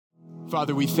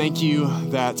Father, we thank you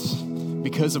that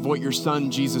because of what your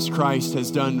Son, Jesus Christ, has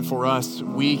done for us,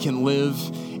 we can live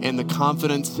in the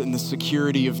confidence and the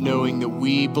security of knowing that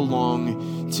we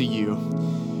belong to you,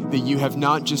 that you have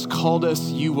not just called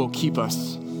us, you will keep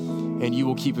us, and you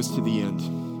will keep us to the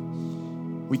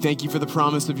end. We thank you for the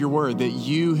promise of your word, that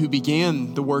you who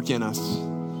began the work in us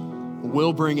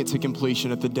will bring it to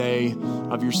completion at the day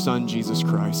of your Son, Jesus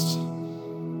Christ,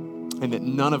 and that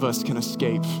none of us can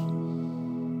escape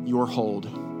your hold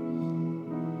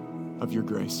of your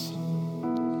grace.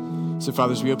 So,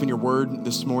 Father, as we open your word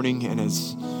this morning and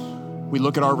as we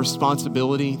look at our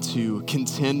responsibility to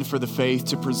contend for the faith,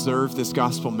 to preserve this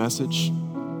gospel message,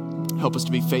 help us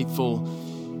to be faithful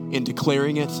in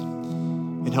declaring it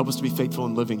and help us to be faithful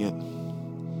in living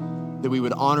it. That we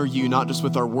would honor you not just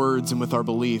with our words and with our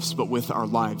beliefs, but with our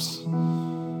lives,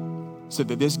 so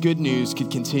that this good news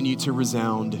could continue to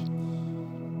resound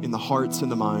in the hearts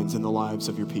and the minds and the lives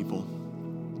of your people.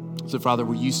 So, Father,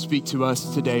 will you speak to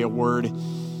us today a word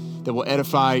that will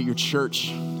edify your church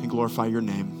and glorify your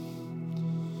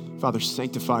name. Father,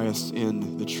 sanctify us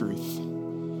in the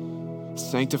truth.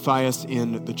 Sanctify us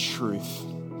in the truth.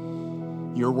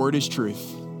 Your word is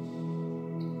truth.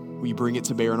 Will you bring it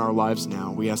to bear in our lives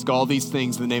now? We ask all these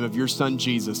things in the name of your Son,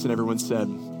 Jesus. And everyone said,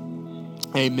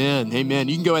 amen, amen.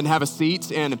 You can go ahead and have a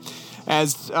seat. And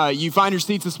as you find your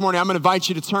seats this morning, I'm going to invite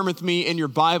you to turn with me in your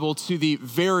Bible to the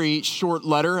very short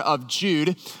letter of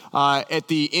Jude at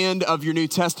the end of your New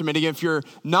Testament. Again, if you're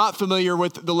not familiar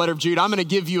with the letter of Jude, I'm going to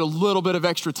give you a little bit of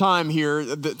extra time here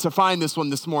to find this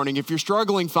one this morning. If you're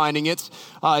struggling finding it,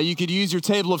 you could use your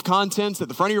table of contents at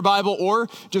the front of your Bible, or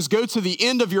just go to the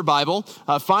end of your Bible,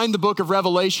 find the book of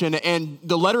Revelation, and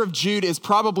the letter of Jude is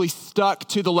probably stuck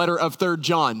to the letter of 3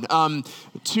 John.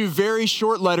 Two very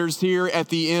short letters here at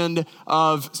the end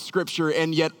of Scripture,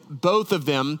 and yet both of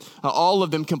them, all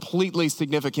of them completely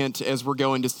significant as we're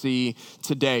going to see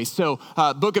today. So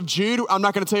book of Jude, I'm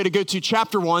not going to tell you to go to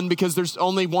chapter 1 because there's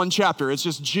only one chapter. It's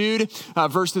just Jude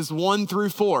verses 1 through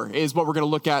 4 is what we're going to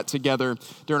look at together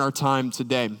during our time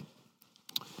today.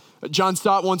 John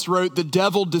Stott once wrote, "The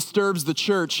devil disturbs the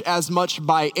church as much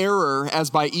by error as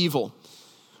by evil.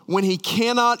 When he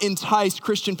cannot entice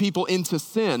Christian people into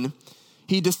sin,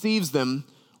 he deceives them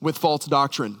with false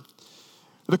doctrine."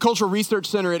 The Cultural Research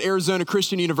Center at Arizona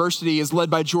Christian University is led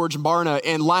by George Barna,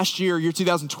 and last year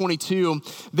 2022,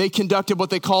 they conducted what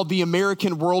they called the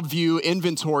American Worldview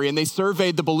Inventory, and they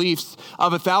surveyed the beliefs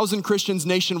of 1,000 Christians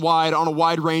nationwide on a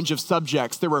wide range of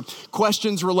subjects. There were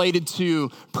questions related to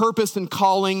purpose and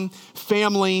calling,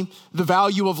 family, the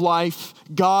value of life,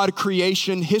 God,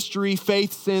 creation, history,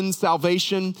 faith, sin,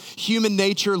 salvation, human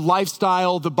nature,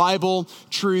 lifestyle, the Bible,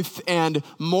 truth, and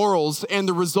morals. And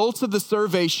the results of the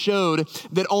survey showed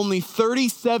that only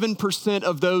 37%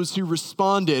 of those who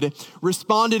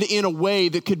responded in a way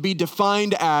that could be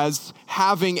defined as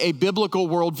having a biblical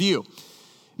worldview,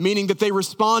 meaning that they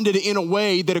responded in a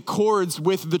way that accords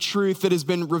with the truth that has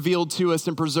been revealed to us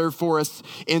and preserved for us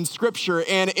in Scripture.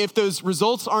 And if those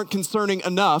results aren't concerning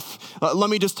enough, let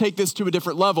me just take this to a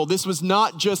different level. This was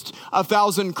not just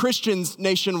 1,000 Christians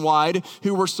nationwide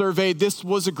who were surveyed. This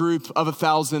was a group of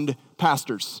 1,000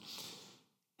 pastors.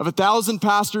 Of 1,000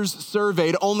 pastors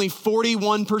surveyed, only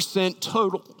 41%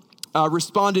 total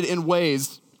responded in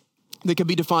ways that could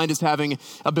be defined as having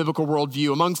a biblical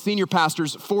worldview. Among senior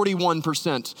pastors,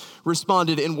 41%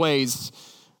 responded in ways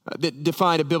that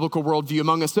defined a biblical worldview.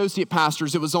 Among associate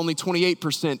pastors, it was only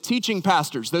 28%. Teaching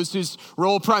pastors, those whose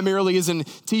role primarily is in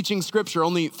teaching Scripture,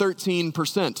 only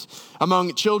 13%.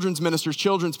 Among children's ministers,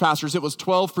 children's pastors, it was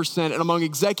 12%. And among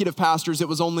executive pastors, it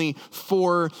was only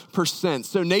 4%.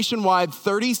 So nationwide,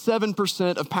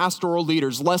 37% of pastoral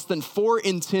leaders, less than 4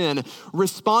 in 10,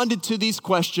 responded to these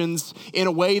questions in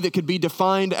a way that could be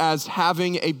defined as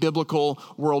having a biblical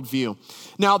worldview.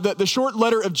 Now, the short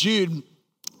letter of Jude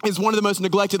is one of the most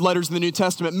neglected letters in the New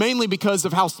Testament, mainly because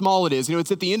of how small it is. You know,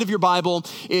 it's at the end of your Bible.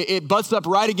 It butts up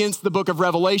right against the book of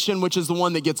Revelation, which is the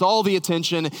one that gets all the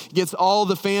attention, gets all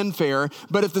the fanfare.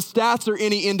 But if the stats are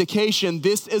any indication,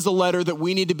 this is a letter that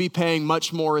we need to be paying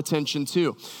much more attention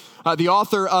to. The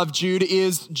author of Jude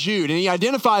is Jude, and he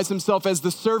identifies himself as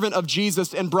the servant of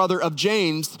Jesus and brother of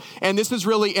James. And this is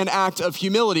really an act of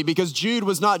humility because Jude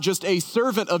was not just a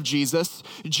servant of Jesus.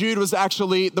 Jude was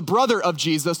actually the brother of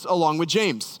Jesus along with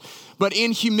James. But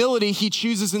in humility, he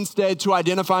chooses instead to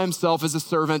identify himself as a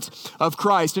servant of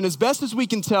Christ. And as best as we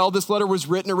can tell, this letter was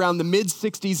written around the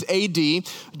mid-60s AD,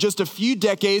 just a few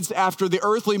decades after the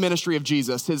earthly ministry of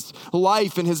Jesus, his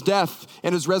life and his death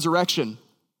and his resurrection.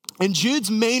 And Jude's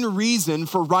main reason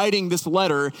for writing this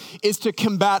letter is to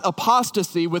combat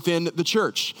apostasy within the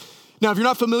church. Now, if you're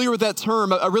not familiar with that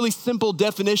term, a really simple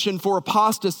definition for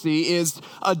apostasy is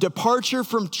a departure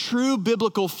from true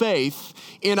biblical faith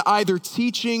in either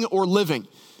teaching or living.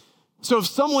 So if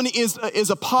someone is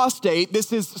apostate,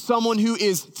 this is someone who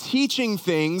is teaching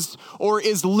things or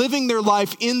is living their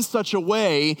life in such a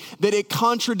way that it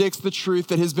contradicts the truth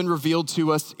that has been revealed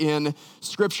to us in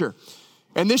Scripture.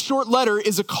 And this short letter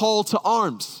is a call to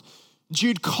arms.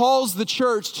 Jude calls the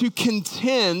church to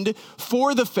contend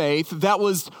for the faith that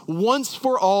was once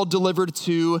for all delivered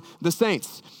to the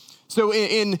saints. So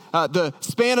in the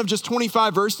span of just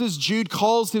 25 verses, Jude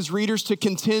calls his readers to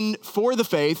contend for the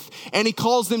faith, and he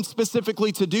calls them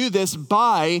specifically to do this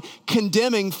by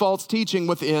condemning false teaching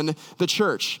within the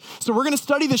church. So we're going to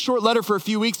study this short letter for a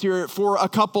few weeks here for a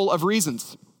couple of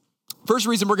reasons. First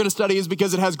reason we're going to study is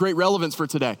because it has great relevance for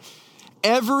today.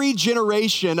 Every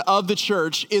generation of the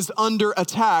church is under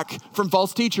attack from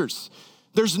false teachers.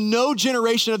 There's no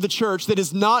generation of the church that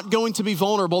is not going to be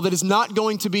vulnerable, that is not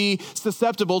going to be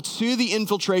susceptible to the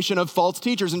infiltration of false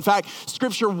teachers. In fact,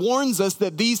 Scripture warns us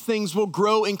that these things will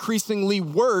grow increasingly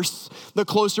worse the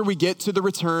closer we get to the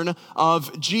return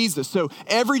of Jesus. So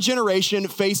every generation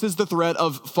faces the threat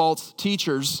of false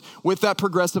teachers, with that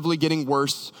progressively getting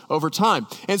worse over time.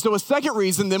 And so a second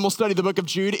reason, then we'll study the book of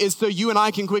Jude, is so you and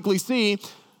I can quickly see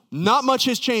not much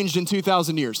has changed in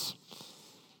 2,000 years.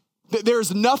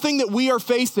 There's nothing that we are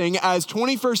facing as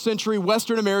 21st century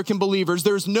Western American believers.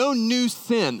 There's no new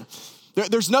sin.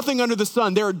 There's nothing under the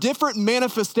sun. There are different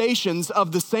manifestations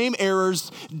of the same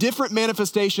errors, different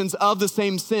manifestations of the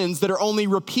same sins that are only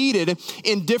repeated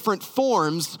in different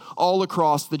forms all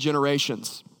across the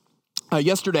generations.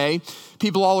 Yesterday,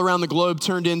 people all around the globe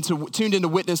tuned in to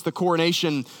witness the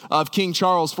coronation of King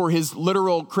Charles for his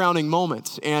literal crowning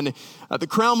moment. And the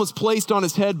crown was placed on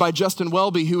his head by Justin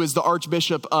Welby, who is the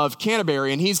Archbishop of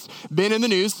Canterbury. And he's been in the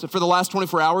news for the last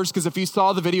 24 hours because if you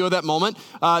saw the video of that moment,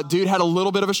 dude had a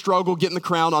little bit of a struggle getting the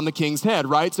crown on the king's head,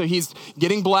 right? So he's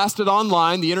getting blasted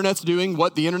online. The internet's doing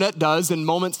what the internet does in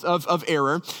moments of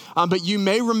error. But you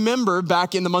may remember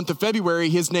back in the month of February,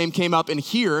 his name came up in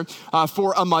here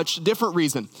for a much different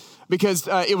reason. Because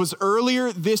it was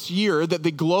earlier this year that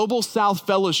the Global South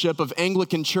Fellowship of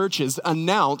Anglican Churches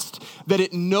announced that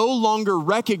it no longer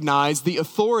recognized the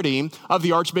authority of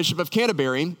the Archbishop of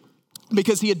Canterbury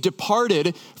because he had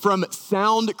departed from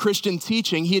sound Christian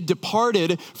teaching. He had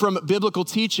departed from biblical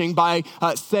teaching by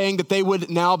saying that they would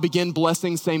now begin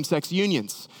blessing same-sex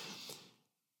unions.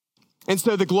 And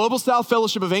so the Global South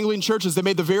Fellowship of Anglican Churches, they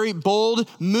made the very bold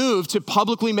move to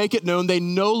publicly make it known they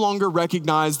no longer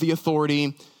recognize the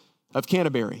authority of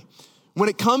Canterbury. When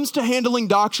it comes to handling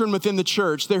doctrine within the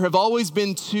church, there have always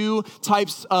been two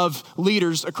types of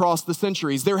leaders across the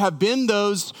centuries. There have been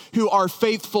those who are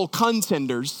faithful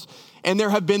contenders, and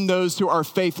there have been those who are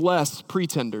faithless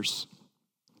pretenders.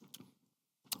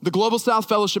 The Global South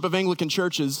Fellowship of Anglican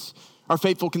Churches are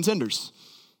faithful contenders.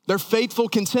 They're faithful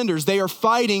contenders. They are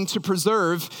fighting to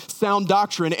preserve sound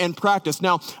doctrine and practice.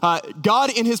 Now, God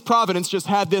in his providence just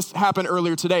had this happen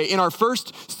earlier today. In our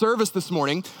first service this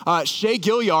morning, Shay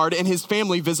Gilliard and his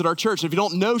family visit our church. If you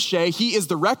don't know Shay, he is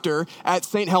the rector at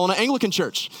St. Helena Anglican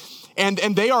Church. And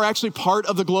they are actually part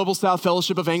of the Global South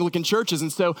Fellowship of Anglican Churches.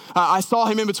 And so I saw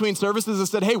him in between services and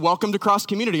said, hey, welcome to Cross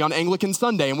Community on Anglican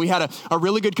Sunday. And we had a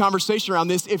really good conversation around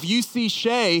this. If you see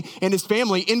Shay and his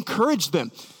family, encourage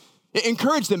them.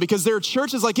 Encourage them because there are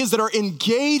churches like his that are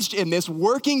engaged in this,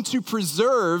 working to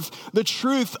preserve the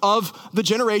truth of the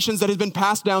generations that has been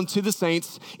passed down to the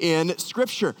saints in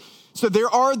Scripture. So there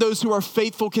are those who are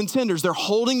faithful contenders. They're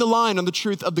holding the line on the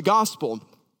truth of the gospel.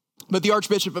 But the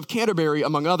Archbishop of Canterbury,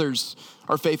 among others,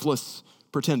 are faithless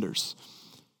pretenders.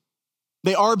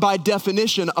 They are by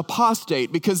definition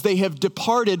apostate because they have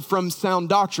departed from sound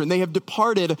doctrine. They have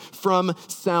departed from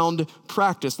sound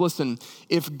practice. Listen,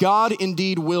 if God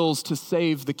indeed wills to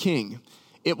save the king,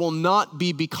 it will not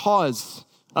be because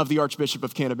of the Archbishop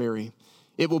of Canterbury.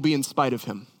 It will be in spite of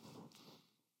him.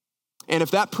 And if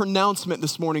that pronouncement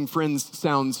this morning, friends,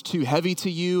 sounds too heavy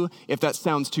to you, if that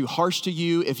sounds too harsh to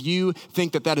you, if you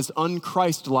think that is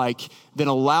un-Christ-like, then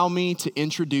allow me to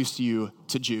introduce you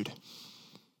to Jude.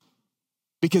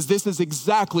 Because this is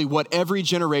exactly what every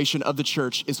generation of the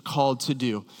church is called to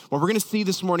do. What we're going to see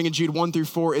this morning in Jude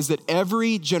 1-4 is that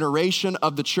every generation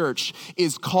of the church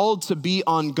is called to be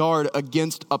on guard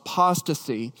against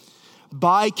apostasy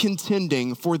by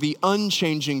contending for the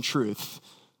unchanging truth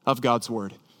of God's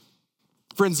word.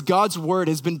 Friends, God's word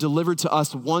has been delivered to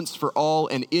us once for all,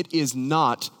 and it is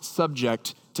not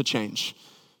subject to change.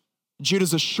 Jude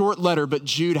is a short letter, but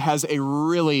Jude has a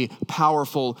really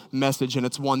powerful message, and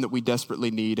it's one that we desperately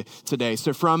need today.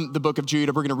 So from the book of Jude,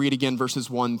 we're going to read again verses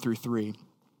 1-3.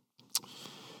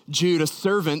 Jude, a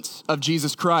servant of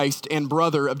Jesus Christ and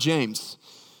brother of James.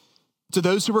 To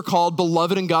those who were called,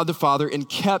 beloved in God the Father, and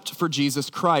kept for Jesus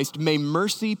Christ, may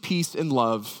mercy, peace, and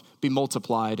love be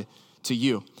multiplied to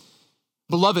you.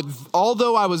 Beloved,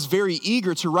 although I was very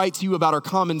eager to write to you about our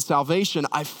common salvation,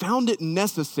 I found it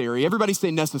necessary. Everybody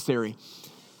say necessary.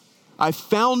 I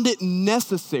found it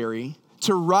necessary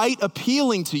to write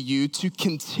appealing to you to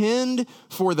contend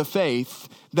for the faith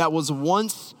that was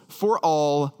once for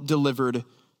all delivered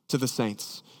to the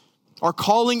saints. Our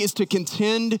calling is to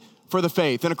contend for the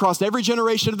faith. And across every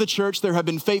generation of the church, there have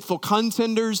been faithful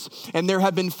contenders and there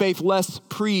have been faithless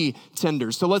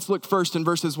pretenders. So let's look first in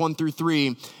verses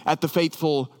 1-3 at the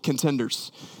faithful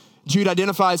contenders. Jude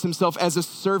identifies himself as a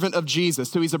servant of Jesus.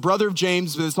 So he's a brother of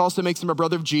James, but this also makes him a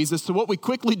brother of Jesus. So what we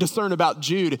quickly discern about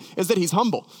Jude is that he's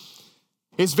humble.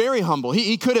 He's very humble.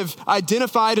 He could have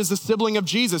identified as a sibling of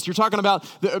Jesus. You're talking about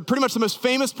pretty much the most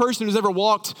famous person who's ever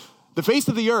walked the face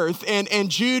of the earth, and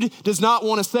Jude does not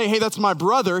want to say, hey, that's my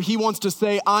brother. He wants to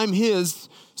say, I'm his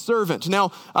servant.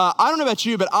 Now, I don't know about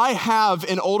you, but I have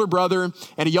an older brother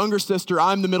and a younger sister.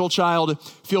 I'm the middle child.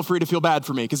 Feel free to feel bad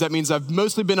for me, because that means I've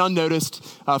mostly been unnoticed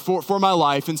for my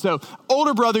life. And so,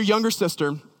 older brother, younger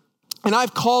sister, and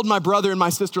I've called my brother and my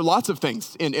sister lots of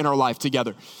things in our life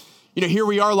together. You know, here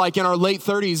we are like in our late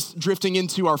 30s, drifting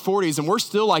into our 40s, and we're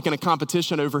still like in a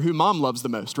competition over who mom loves the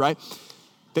most, right?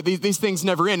 That these things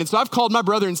never end. And so I've called my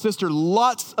brother and sister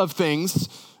lots of things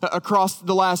across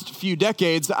the last few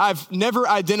decades. I've never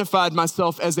identified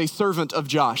myself as a servant of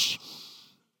Josh.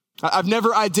 I've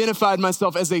never identified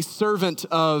myself as a servant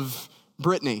of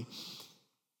Brittany.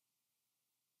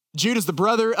 Jude is the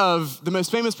brother of the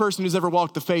most famous person who's ever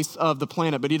walked the face of the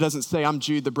planet, but he doesn't say, I'm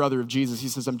Jude, the brother of Jesus. He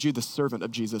says, I'm Jude, the servant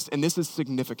of Jesus. And this is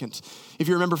significant. If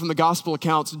you remember from the gospel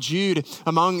accounts, Jude,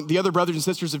 among the other brothers and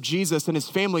sisters of Jesus and his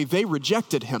family, they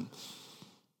rejected him.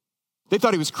 They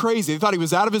thought he was crazy. They thought he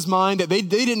was out of his mind. They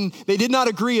did not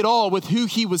agree at all with who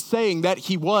he was saying that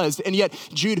he was. And yet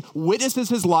Jude witnesses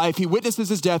his life. He witnesses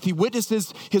his death. He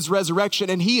witnesses his resurrection.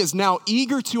 And he is now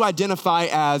eager to identify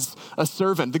as a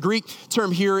servant. The Greek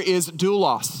term here is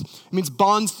doulos. It means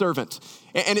bondservant.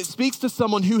 And it speaks to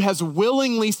someone who has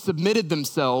willingly submitted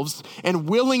themselves and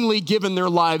willingly given their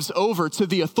lives over to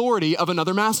the authority of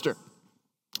another master.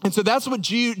 And so that's what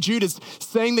Jude is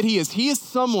saying that he is. He is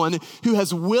someone who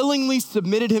has willingly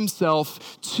submitted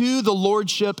himself to the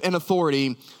lordship and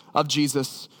authority of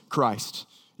Jesus Christ.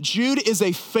 Jude is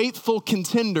a faithful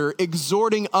contender,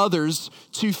 exhorting others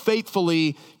to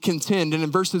faithfully contend. And in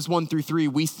verses 1-3,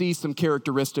 we see some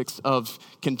characteristics of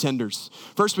contenders.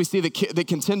 First, we see that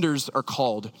contenders are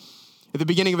called. At the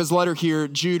beginning of his letter here,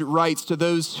 Jude writes to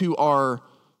those who are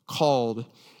called,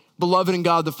 beloved in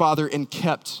God the Father, and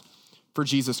kept for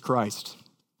Jesus Christ.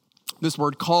 This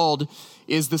word called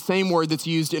is the same word that's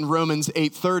used in Romans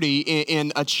 8:30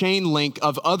 in a chain link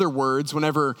of other words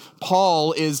whenever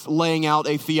Paul is laying out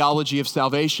a theology of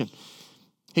salvation.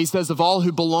 He says, of all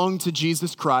who belong to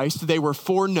Jesus Christ, they were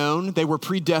foreknown, they were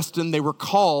predestined, they were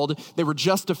called, they were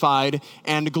justified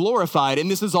and glorified. And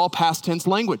this is all past tense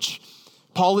language.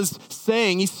 Paul is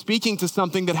saying, he's speaking to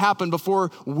something that happened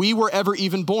before we were ever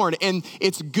even born. And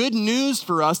it's good news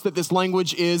for us that this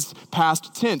language is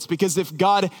past tense, because if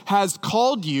God has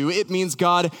called you, it means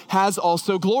God has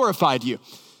also glorified you.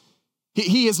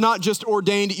 He has not just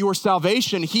ordained your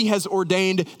salvation, he has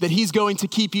ordained that he's going to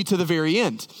keep you to the very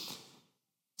end.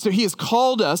 So he has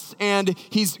called us and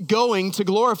he's going to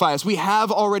glorify us. We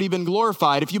have already been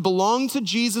glorified. If you belong to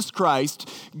Jesus Christ,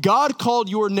 God called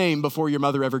your name before your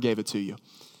mother ever gave it to you.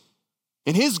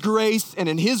 In his grace and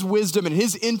in his wisdom and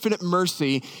his infinite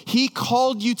mercy, he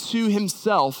called you to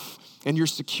himself and you're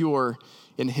secure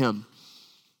in him.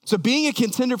 So being a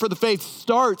contender for the faith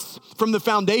starts from the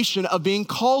foundation of being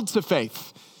called to faith.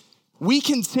 We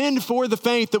contend for the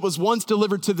faith that was once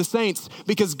delivered to the saints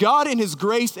because God in his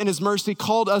grace and his mercy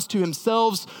called us to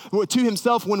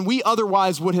himself when we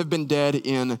otherwise would have been dead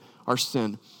in our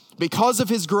sin. Because of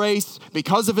his grace,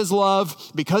 because of his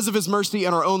love, because of his mercy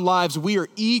in our own lives, we are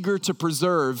eager to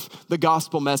preserve the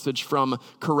gospel message from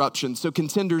corruption. So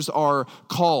contenders are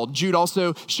called. Jude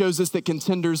also shows us that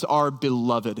contenders are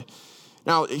beloved.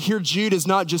 Now, here Jude is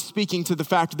not just speaking to the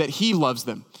fact that he loves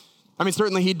them. I mean,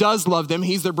 certainly he does love them.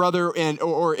 He's their brother and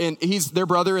he's their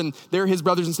brother and they're his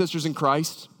brothers and sisters in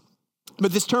Christ.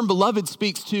 But this term beloved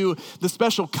speaks to the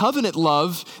special covenant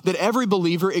love that every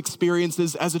believer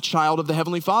experiences as a child of the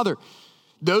Heavenly Father.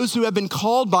 Those who have been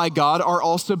called by God are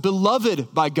also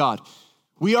beloved by God.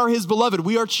 We are his beloved.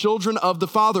 We are children of the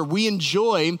Father. We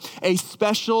enjoy a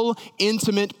special,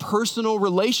 intimate, personal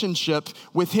relationship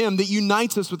with him that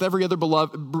unites us with every other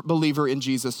believer in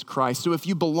Jesus Christ. So if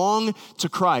you belong to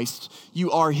Christ, you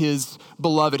are his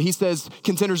beloved. He says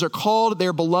contenders are called,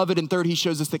 they're beloved. And third, he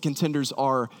shows us that contenders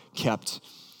are kept.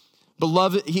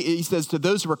 Beloved, he says to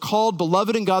those who are called,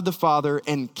 beloved in God the Father,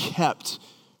 and kept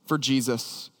for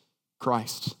Jesus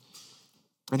Christ.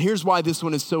 And here's why this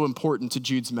one is so important to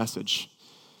Jude's message.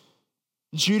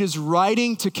 Jude is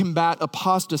writing to combat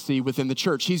apostasy within the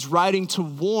church. He's writing to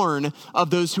warn of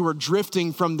those who are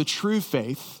drifting from the true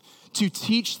faith, to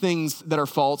teach things that are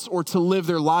false, or to live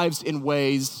their lives in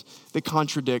ways that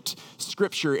contradict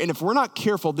Scripture. And if we're not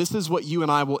careful, this is what you and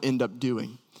I will end up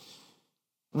doing.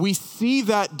 We see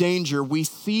that danger, we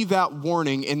see that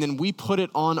warning, and then we put it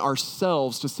on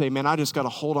ourselves to say, man, I just got to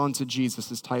hold on to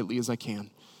Jesus as tightly as I can.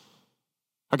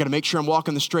 I got to make sure I'm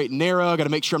walking the straight and narrow. I got to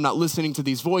make sure I'm not listening to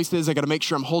these voices. I got to make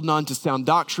sure I'm holding on to sound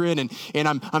doctrine, and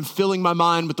I'm filling my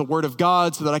mind with the word of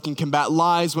God so that I can combat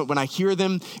lies when I hear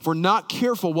them. If we're not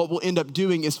careful, what we'll end up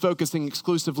doing is focusing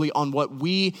exclusively on what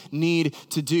we need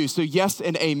to do. So yes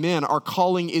and amen. Our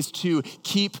calling is to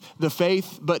keep the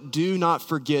faith, but do not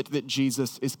forget that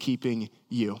Jesus is keeping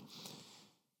you.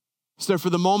 So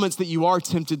for the moments that you are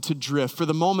tempted to drift, for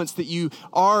the moments that you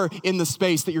are in the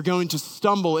space that you're going to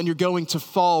stumble and you're going to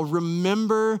fall,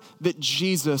 remember that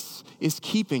Jesus is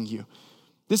keeping you.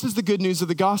 This is the good news of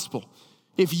the gospel.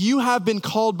 If you have been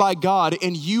called by God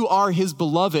and you are his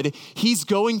beloved, he's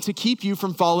going to keep you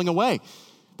from falling away.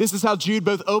 This is how Jude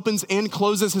both opens and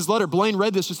closes his letter. Blaine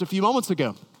read this just a few moments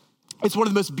ago. It's one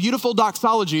of the most beautiful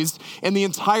doxologies in the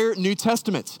entire New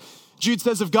Testament. Jude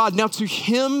says of God, now to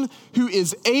him who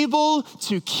is able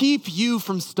to keep you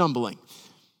from stumbling.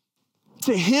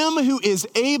 To him who is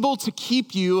able to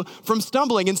keep you from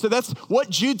stumbling. And so that's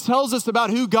what Jude tells us about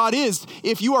who God is.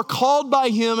 If you are called by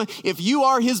him, if you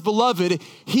are his beloved,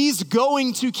 he's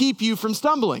going to keep you from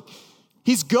stumbling.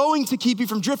 He's going to keep you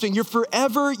from drifting. You're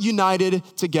forever united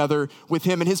together with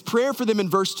him. And his prayer for them in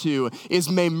verse 2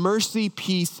 is, may mercy,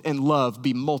 peace, and love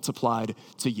be multiplied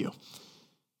to you.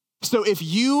 So if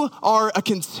you are a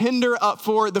contender up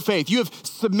for the faith, you have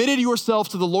submitted yourself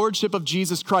to the lordship of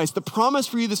Jesus Christ, the promise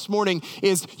for you this morning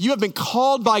is you have been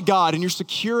called by God and you're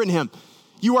secure in him.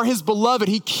 You are his beloved.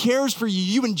 He cares for you.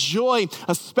 You enjoy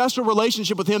a special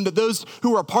relationship with him that those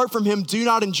who are apart from him do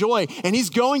not enjoy. And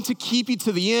he's going to keep you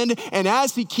to the end. And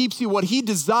as he keeps you, what he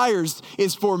desires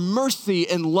is for mercy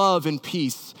and love and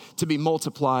peace to be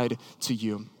multiplied to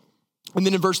you. And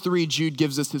then in verse 3, Jude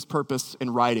gives us his purpose in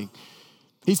writing.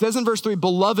 He says in verse 3,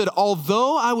 beloved,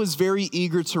 although I was very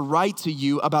eager to write to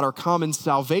you about our common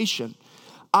salvation,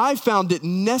 I found it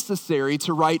necessary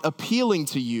to write appealing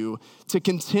to you to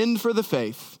contend for the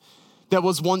faith that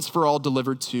was once for all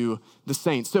delivered to the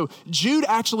saints. So Jude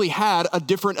actually had a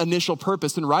different initial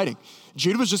purpose in writing.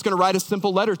 Jude was just going to write a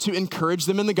simple letter to encourage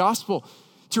them in the gospel,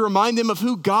 to remind them of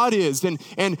who God is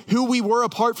and who we were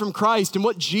apart from Christ and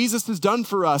what Jesus has done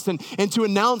for us, and to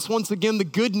announce once again the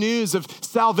good news of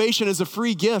salvation as a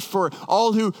free gift for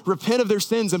all who repent of their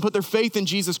sins and put their faith in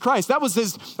Jesus Christ. That was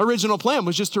his original plan,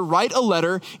 was just to write a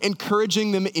letter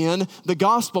encouraging them in the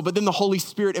gospel. But then the Holy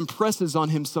Spirit impresses on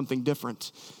him something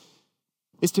different.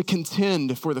 It's to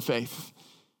contend for the faith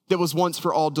that was once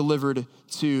for all delivered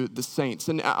to the saints.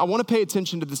 And I want to pay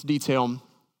attention to this detail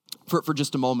for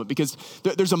just a moment, because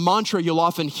there's a mantra you'll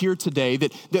often hear today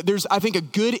that there's, I think, a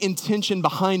good intention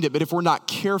behind it, but if we're not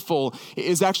careful, it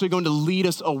is actually going to lead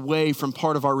us away from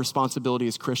part of our responsibility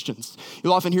as Christians.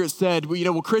 You'll often hear it said,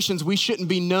 well, Christians, we shouldn't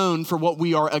be known for what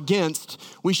we are against.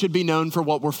 We should be known for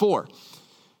what we're for.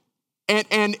 And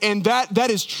that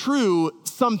is true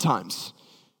sometimes.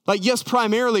 Like, yes,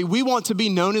 primarily, we want to be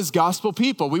known as gospel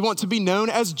people. We want to be known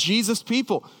as Jesus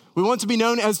people. We want to be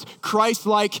known as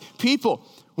Christ-like people.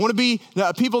 We want to be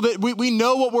people that we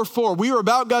know what we're for. We are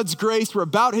about God's grace. We're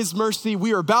about his mercy.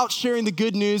 We are about sharing the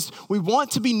good news. We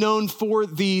want to be known for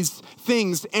these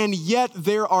things. And yet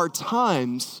there are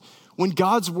times when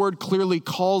God's word clearly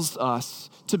calls us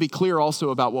to be clear also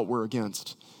about what we're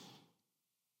against.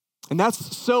 And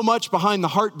that's so much behind the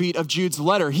heartbeat of Jude's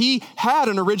letter. He had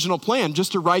an original plan,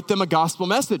 just to write them a gospel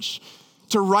message,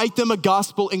 to write them a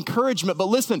gospel encouragement. But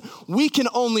listen, we can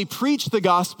only preach the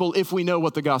gospel if we know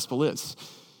what the gospel is.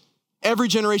 Every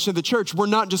generation of the church, we're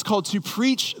not just called to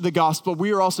preach the gospel,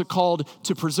 we are also called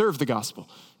to preserve the gospel,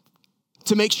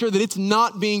 to make sure that it's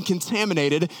not being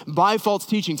contaminated by false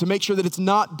teaching, to make sure that it's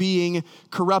not being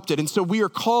corrupted. And so we are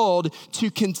called to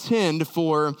contend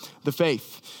for the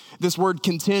faith. This word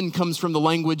contend comes from the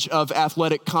language of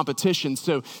athletic competition.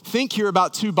 So think here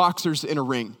about two boxers in a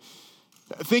ring.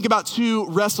 Think about two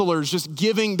wrestlers just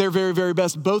giving their very, very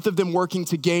best, both of them working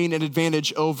to gain an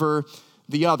advantage over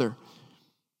the other.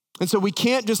 And so we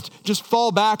can't just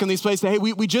fall back on these places, say, hey,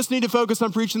 we just need to focus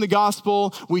on preaching the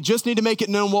gospel. We just need to make it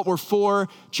known what we're for.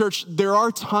 Church, there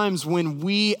are times when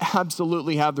we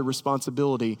absolutely have the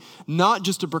responsibility, not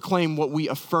just to proclaim what we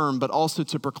affirm, but also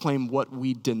to proclaim what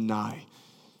we deny.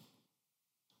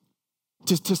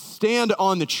 To stand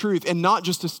on the truth, and not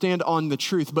just to stand on the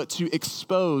truth, but to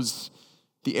expose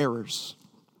the errors.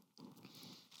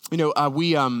 You know,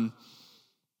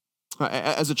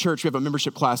 as a church, we have a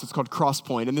membership class. It's called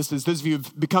Crosspoint. And this is, those of you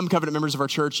who've become covenant members of our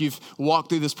church, you've walked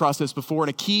through this process before. And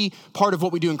a key part of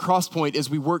what we do in Crosspoint is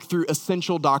we work through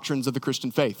essential doctrines of the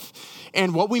Christian faith.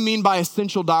 And what we mean by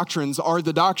essential doctrines are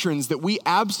the doctrines that we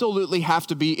absolutely have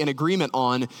to be in agreement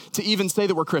on to even say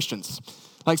that we're Christians.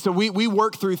 Like, so we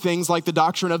work through things like the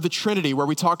doctrine of the Trinity, where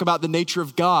we talk about the nature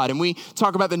of God, and we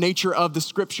talk about the nature of the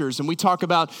scriptures, and we talk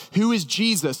about who is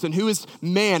Jesus and who is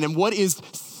man, and what is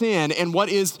sin, and what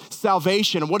is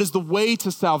salvation, and what is the way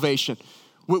to salvation.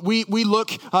 We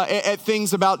look at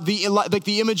things about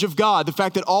the image of God, the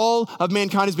fact that all of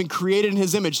mankind has been created in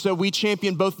his image. So we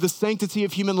champion both the sanctity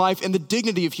of human life and the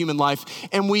dignity of human life.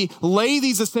 And we lay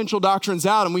these essential doctrines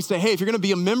out and we say, hey, if you're going to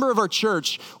be a member of our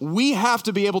church, we have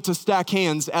to be able to stack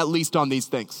hands at least on these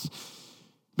things.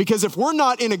 Because if we're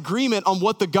not in agreement on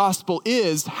what the gospel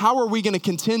is, how are we going to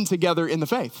contend together in the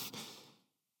faith?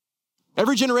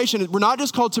 Every generation, we're not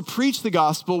just called to preach the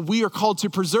gospel, we are called to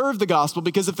preserve the gospel,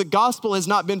 because if the gospel has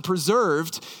not been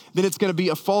preserved, then it's going to be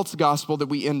a false gospel that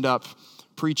we end up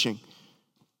preaching.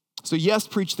 So yes,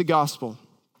 preach the gospel,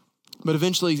 but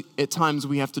eventually at times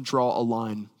we have to draw a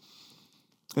line.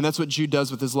 And that's what Jude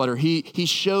does with his letter. He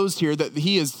shows here that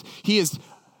he is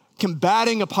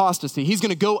combating apostasy. He's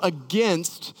going to go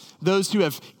against those who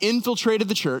have infiltrated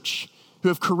the church, who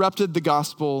have corrupted the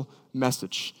gospel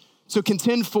message. So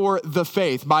contend for the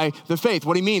faith. By the faith,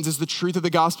 what he means is the truth of the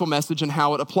gospel message and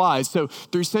how it applies. So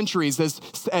through centuries,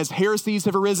 as heresies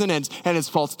have arisen and as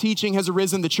false teaching has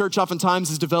arisen, the church oftentimes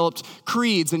has developed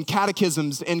creeds and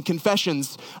catechisms and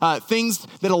confessions, things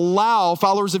that allow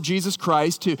followers of Jesus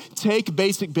Christ to take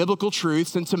basic biblical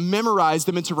truths and to memorize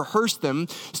them and to rehearse them,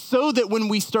 so that when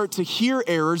we start to hear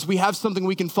errors, we have something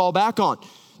we can fall back on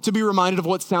to be reminded of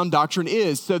what sound doctrine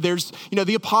is. So there's,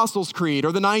 the Apostles' Creed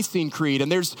or the Nicene Creed,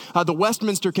 and there's the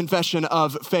Westminster Confession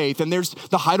of Faith, and there's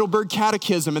the Heidelberg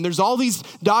Catechism, and there's all these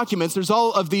documents, there's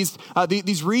all of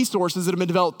these resources that have been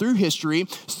developed through history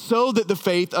so that the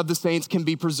faith of the saints can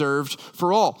be preserved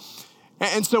for all.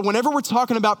 And so whenever we're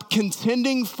talking about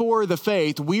contending for the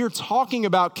faith, we are talking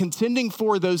about contending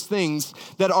for those things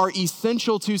that are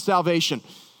essential to salvation.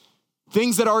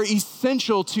 Things that are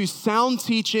essential to sound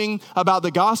teaching about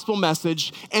the gospel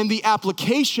message and the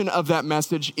application of that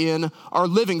message in our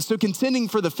living. So contending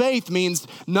for the faith means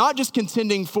not just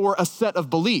contending for a set of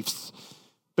beliefs,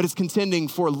 but it's contending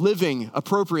for living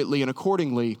appropriately and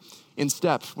accordingly in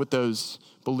step with those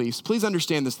beliefs. Please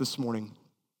understand this morning.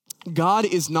 God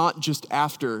is not just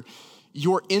after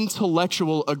your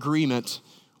intellectual agreement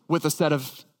with a set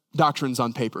of doctrines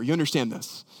on paper. You understand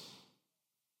this?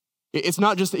 It's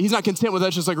not just, he's not content with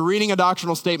us just like reading a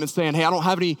doctrinal statement saying, hey, I don't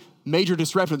have any major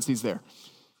discrepancies there.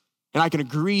 And I can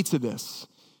agree to this.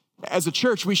 As a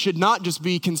church, we should not just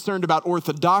be concerned about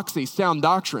orthodoxy, sound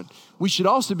doctrine. We should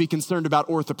also be concerned about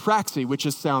orthopraxy, which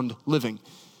is sound living.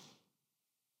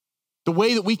 The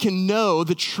way that we can know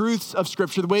the truths of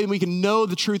Scripture, the way that we can know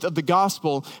the truth of the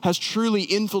gospel has truly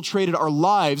infiltrated our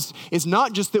lives is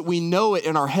not just that we know it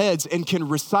in our heads and can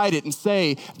recite it and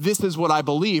say, this is what I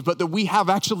believe, but that we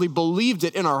have actually believed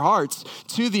it in our hearts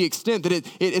to the extent that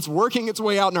it's working its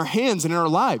way out in our hands and in our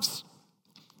lives.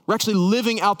 We're actually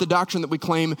living out the doctrine that we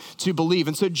claim to believe.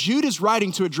 And so Jude is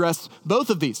writing to address both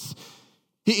of these.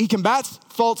 He combats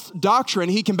false doctrine,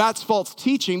 he combats false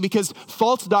teaching, because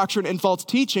false doctrine and false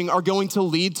teaching are going to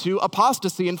lead to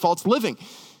apostasy and false living.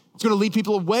 It's going to lead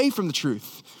people away from the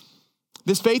truth.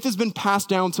 This faith has been passed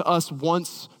down to us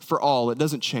once for all. It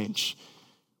doesn't change.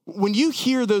 When you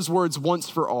hear those words, once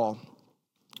for all,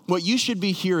 what you should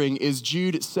be hearing is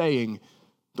Jude saying,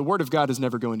 the word of God is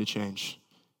never going to change.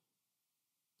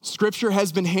 Scripture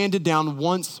has been handed down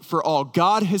once for all.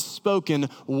 God has spoken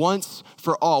once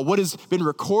for all. What has been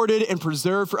recorded and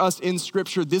preserved for us in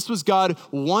Scripture, this was God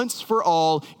once for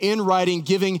all in writing,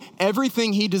 giving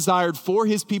everything he desired for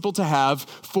his people to have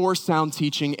for sound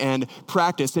teaching and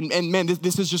practice. And man,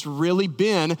 this has just really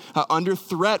been under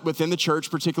threat within the church,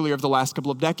 particularly over the last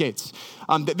couple of decades.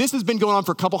 This has been going on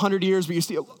for a couple hundred years, but you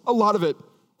see a lot of it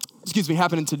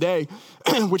happening today,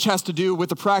 which has to do with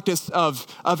the practice of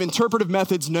interpretive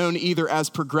methods known either as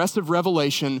progressive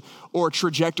revelation or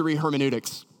trajectory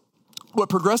hermeneutics. What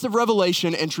progressive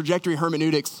revelation and trajectory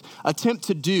hermeneutics attempt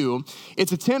to do,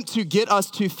 it's attempt to get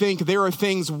us to think there are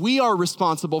things we are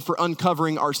responsible for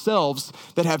uncovering ourselves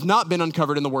that have not been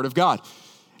uncovered in the Word of God.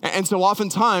 And so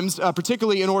oftentimes,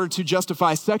 particularly in order to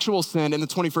justify sexual sin in the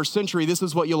 21st century, this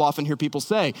is what you'll often hear people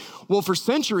say. Well, for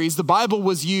centuries, the Bible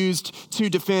was used to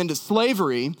defend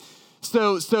slavery.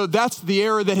 So that's the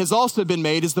error that has also been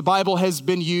made, is the Bible has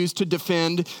been used to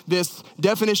defend this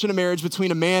definition of marriage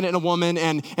between a man and a woman,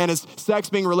 and as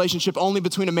sex being a relationship only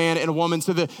between a man and a woman.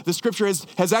 So the scripture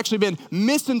has actually been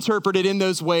misinterpreted in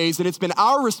those ways, and it's been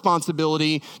our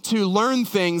responsibility to learn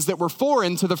things that were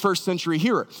foreign to the first century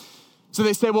hearer. So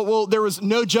they say, well, there was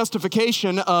no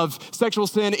justification of sexual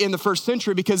sin in the first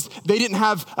century because they didn't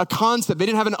have a concept. They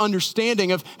didn't have an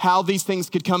understanding of how these things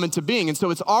could come into being. And so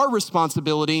it's our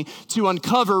responsibility to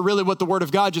uncover really what the Word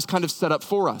of God just kind of set up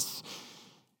for us.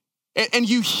 And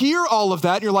you hear all of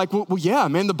that and you're like, well, yeah,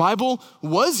 man, the Bible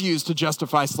was used to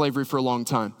justify slavery for a long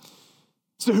time.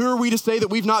 So who are we to say that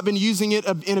we've not been using it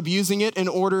and abusing it in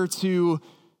order to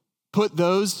put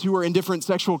those who are in different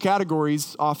sexual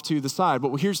categories off to the side?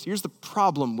 But here's the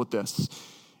problem with this,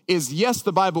 is yes,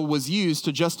 the Bible was used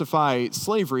to justify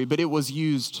slavery, but it was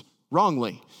used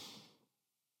wrongly.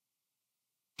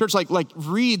 Church, like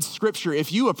read scripture.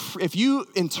 If you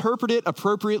interpret it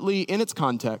appropriately in its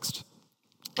context,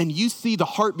 and you see the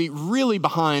heartbeat really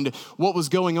behind what was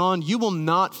going on, you will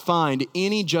not find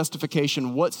any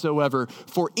justification whatsoever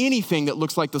for anything that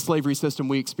looks like the slavery system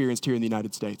we experienced here in the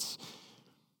United States.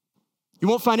 You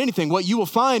won't find anything. What you will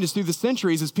find is through the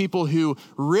centuries is people who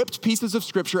ripped pieces of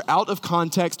scripture out of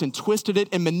context and twisted it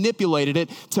and manipulated it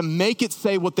to make it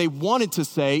say what they wanted to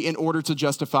say in order to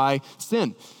justify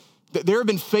sin. There have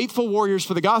been faithful warriors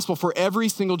for the gospel for every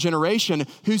single generation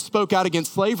who spoke out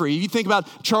against slavery. You think about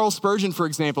Charles Spurgeon, for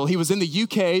example. He was in the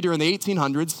UK during the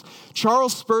 1800s.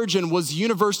 Charles Spurgeon was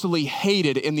universally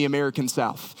hated in the American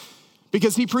South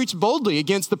because he preached boldly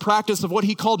against the practice of what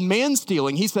he called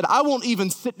man-stealing. He said, I won't even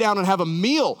sit down and have a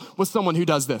meal with someone who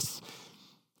does this.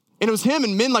 And it was him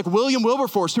and men like William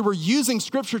Wilberforce who were using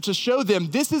scripture to show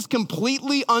them this is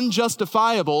completely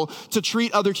unjustifiable to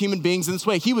treat other human beings in this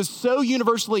way. He was so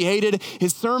universally hated,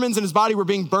 his sermons and his body were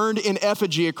being burned in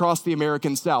effigy across the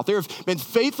American South. There have been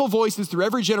faithful voices through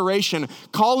every generation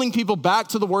calling people back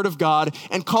to the Word of God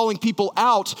and calling people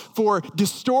out for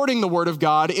distorting the Word of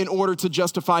God in order to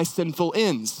justify sinful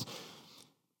ends.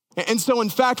 And so, in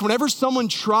fact, whenever someone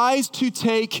tries to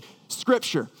take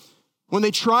scripture, when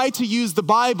they try to use the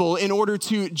Bible in order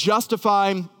to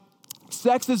justify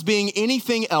sex as being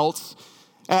anything else,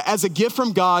 as a gift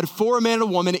from God for a man and a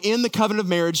woman in the covenant of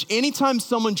marriage, anytime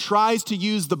someone tries to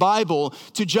use the Bible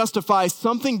to justify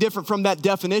something different from that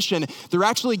definition, they're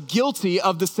actually guilty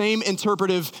of the same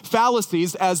interpretive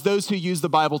fallacies as those who use the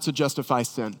Bible to justify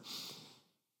sin.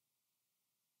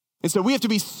 And so we have to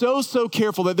be so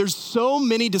careful that there's so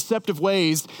many deceptive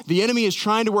ways the enemy is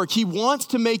trying to work. He wants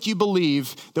to make you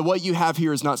believe that what you have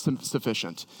here is not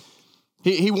sufficient.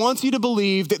 He wants you to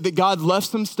believe that God left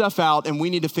some stuff out and we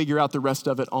need to figure out the rest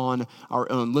of it on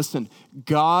our own. Listen,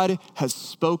 God has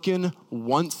spoken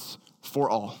once for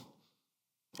all,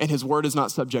 and his word is not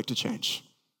subject to change.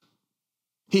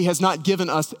 He has not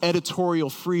given us editorial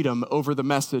freedom over the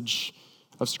message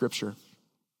of Scripture.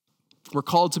 We're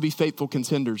called to be faithful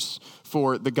contenders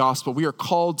for the gospel. We are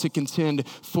called to contend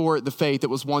for the faith that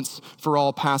was once for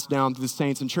all passed down to the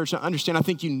saints in church. Now, understand, I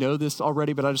think you know this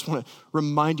already, but I just want to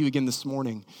remind you again this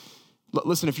morning.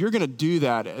 Listen, if you're going to do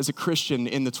that as a Christian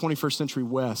in the 21st century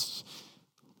West,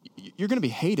 you're going to be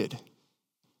hated.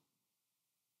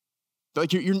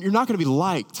 Like you're not going to be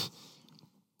liked.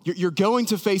 You're going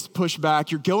to face pushback.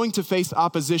 You're going to face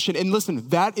opposition. And listen,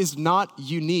 that is not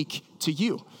unique to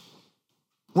you.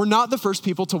 We're not the first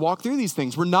people to walk through these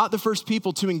things. We're not the first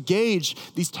people to engage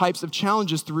these types of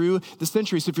challenges through the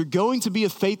centuries. So if you're going to be a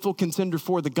faithful contender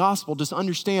for the gospel, just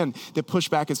understand that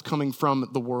pushback is coming from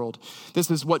the world. This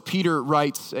is what Peter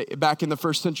writes back in the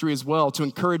first century as well to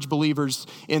encourage believers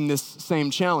in this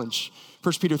same challenge.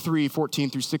 1 Peter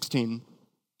 3:14-16.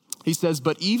 He says,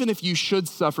 but even if you should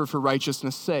suffer for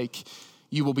righteousness' sake,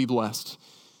 you will be blessed.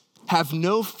 Have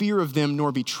no fear of them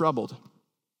nor be troubled.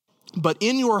 But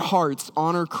in your hearts,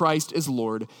 honor Christ as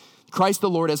Lord, Christ the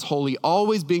Lord as holy,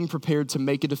 always being prepared to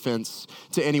make a defense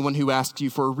to anyone who asks you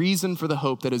for a reason for the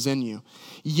hope that is in you.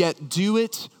 Yet do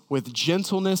it with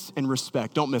gentleness and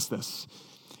respect. Don't miss this.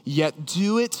 Yet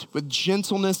do it with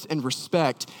gentleness and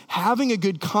respect, having a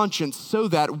good conscience so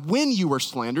that when you are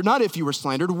slandered, not if you were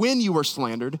slandered, when you are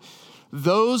slandered,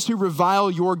 those who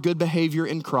revile your good behavior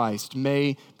in Christ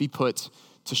may be put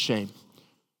to shame.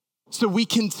 So we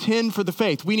contend for the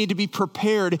faith. We need to be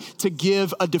prepared to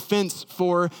give a defense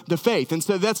for the faith. And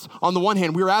so that's, on the one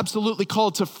hand, we are absolutely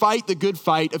called to fight the good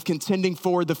fight of contending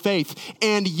for the faith.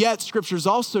 And yet, Scripture is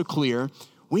also clear,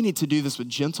 we need to do this with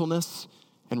gentleness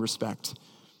and respect.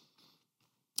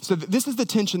 So this is the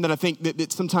tension that I think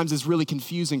that sometimes is really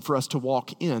confusing for us to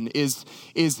walk in, is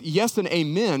yes and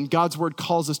amen, God's word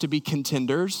calls us to be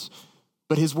contenders,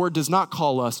 but his word does not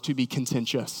call us to be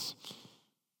contentious.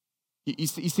 You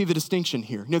see the distinction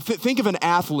here. Think of an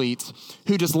athlete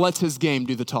who just lets his game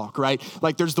do the talk, right?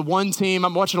 Like there's the one team,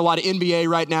 I'm watching a lot of NBA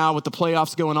right now with the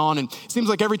playoffs going on, and it seems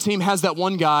like every team has that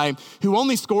one guy who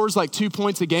only scores like 2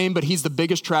 points a game, but he's the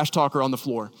biggest trash talker on the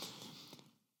floor.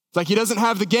 It's like he doesn't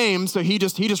have the game, so he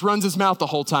just runs his mouth the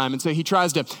whole time. And so he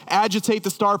tries to agitate the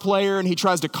star player, and he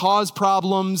tries to cause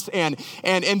problems, and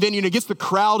then gets the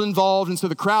crowd involved, and so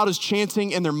the crowd is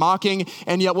chanting and they're mocking,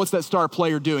 and yet what's that star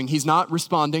player doing? He's not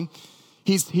responding.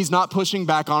 He's not pushing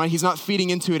back on it. He's not feeding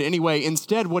into it anyway.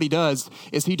 Instead, what he does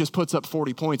is he just puts up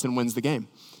 40 points and wins the game.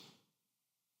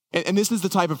 And this is the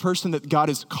type of person that God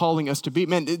is calling us to be.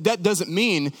 Man, that doesn't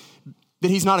mean that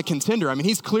he's not a contender. I mean,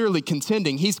 he's clearly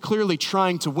contending. He's clearly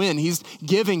trying to win. He's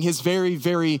giving his very,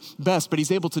 very best, but he's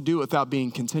able to do it without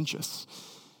being contentious.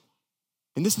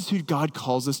 And this is who God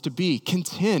calls us to be.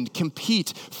 Contend,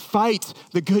 compete, fight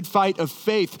the good fight of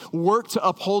faith, work to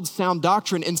uphold sound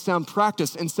doctrine and sound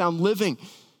practice and sound living.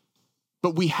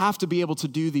 But we have to be able to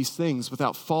do these things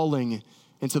without falling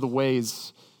into the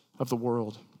ways of the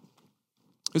world.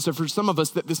 And so for some of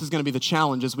us, this is going to be the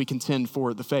challenge as we contend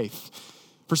for the faith.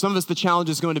 For some of us, the challenge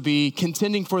is going to be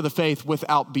contending for the faith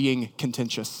without being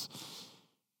contentious.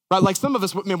 Right? Like some of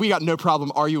us, man, we got no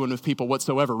problem arguing with people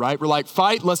whatsoever, right? We're like,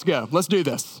 fight, let's go, let's do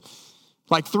this.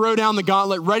 Like throw down the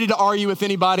gauntlet, ready to argue with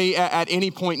anybody at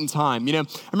any point in time. I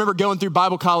remember going through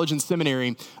Bible college and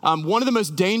seminary. One of the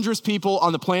most dangerous people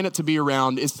on the planet to be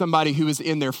around is somebody who is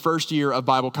in their first year of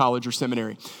Bible college or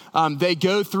seminary. They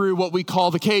go through what we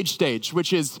call the cage stage,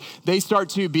 which is they start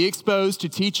to be exposed to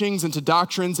teachings and to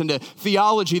doctrines and to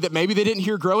theology that maybe they didn't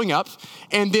hear growing up.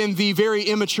 And then the very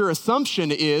immature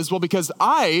assumption is, well, because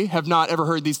I have not ever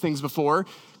heard these things before,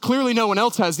 clearly no one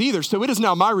else has either. So it is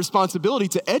now my responsibility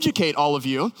to educate all of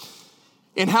you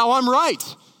in how I'm right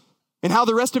and how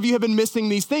the rest of you have been missing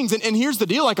these things. And here's the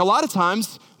deal, like a lot of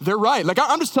times they're right. Like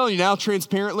I'm just telling you now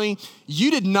transparently,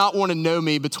 you did not want to know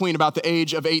me between about the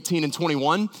age of 18 and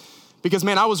 21 because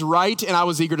man, I was right and I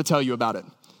was eager to tell you about it.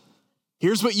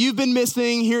 Here's what you've been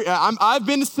missing. Here, I've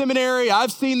been to seminary.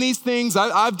 I've seen these things.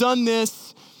 I've done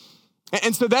this.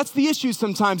 And so that's the issue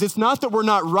sometimes. It's not that we're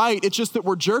not right. It's just that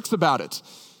we're jerks about it.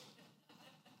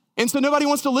 And so nobody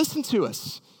wants to listen to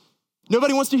us.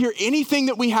 Nobody wants to hear anything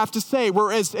that we have to say.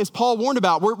 We're, as Paul warned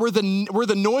about, we're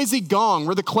the noisy gong.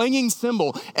 We're the clanging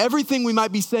cymbal. Everything we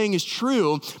might be saying is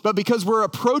true, but because we're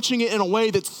approaching it in a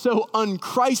way that's so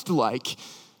un-Christ-like,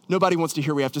 nobody wants to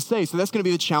hear what we have to say. So that's going to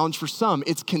be the challenge for some.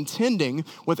 It's contending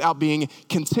without being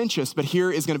contentious, but here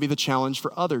is going to be the challenge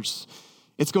for others.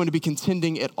 It's going to be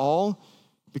contending at all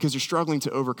because you're struggling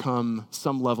to overcome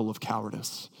some level of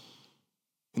cowardice.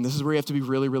 And this is where you have to be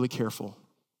really, really careful.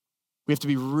 We have to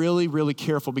be really, really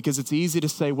careful because it's easy to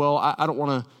say, well, I don't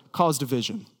want to cause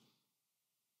division.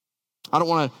 I don't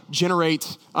want to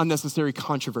generate unnecessary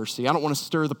controversy. I don't want to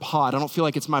stir the pot. I don't feel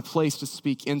like it's my place to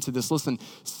speak into this. Listen,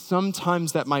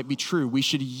 sometimes that might be true. We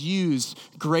should use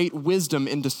great wisdom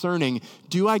in discerning,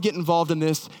 do I get involved in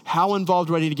this? How involved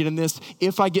do I need to get in this?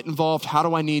 If I get involved, how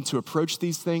do I need to approach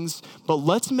these things? But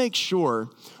let's make sure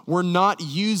we're not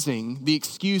using the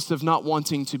excuse of not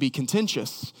wanting to be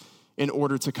contentious in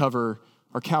order to cover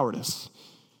our cowardice.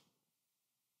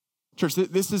 Church,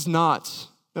 this is not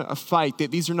a fight,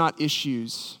 that these are not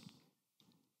issues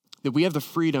that we have the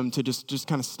freedom to just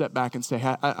kind of step back and say,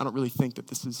 hey, I don't really think that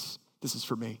this is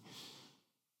for me.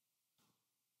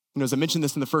 As I mentioned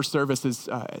this in the first service,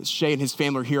 as Shay and his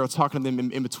family are here, I was talking to them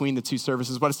in between the two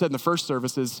services. What I said in the first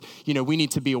service is, we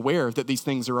need to be aware that these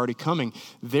things are already coming.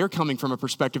 They're coming from a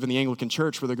perspective in the Anglican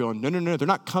church where they're going, no, they're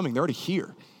not coming. They're already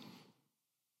here.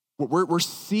 We're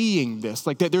seeing this,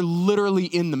 like they're literally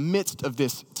in the midst of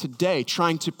this today,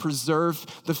 trying to preserve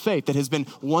the faith that has been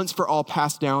once for all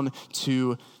passed down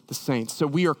to the saints. So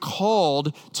we are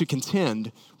called to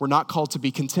contend. We're not called to be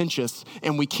contentious,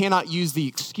 and we cannot use the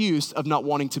excuse of not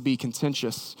wanting to be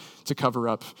contentious to cover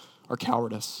up our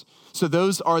cowardice. So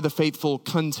those are the faithful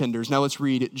contenders. Now let's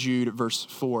read Jude verse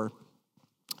 4.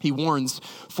 He warns,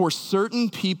 for certain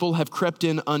people have crept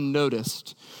in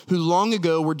unnoticed, who long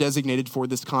ago were designated for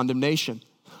this condemnation.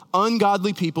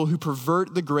 ungodly people who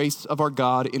pervert the grace of our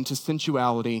God into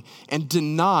sensuality and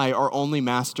deny our only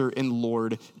master and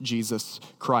Lord Jesus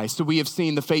Christ. So we have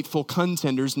seen the faithful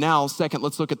contenders. Now, second,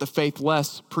 let's look at the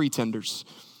faithless pretenders.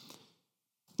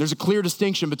 There's a clear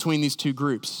distinction between these two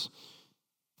groups.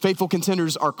 Faithful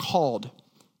contenders are called.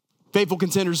 Faithful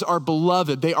contenders are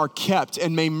beloved. They are kept,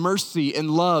 and may mercy and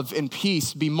love and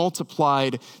peace be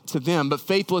multiplied to them. But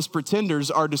faithless pretenders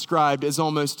are described as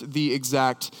almost the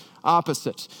exact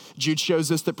opposite. Jude shows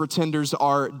us that pretenders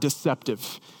are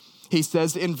deceptive. He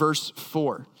says in verse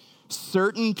 4,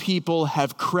 certain people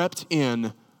have crept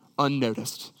in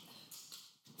unnoticed.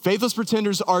 Faithless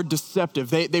pretenders are deceptive.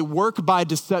 They work by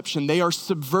deception. They are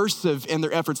subversive in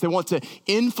their efforts. They want to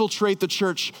infiltrate the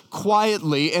church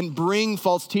quietly and bring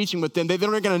false teaching with them. They're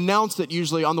not going to announce it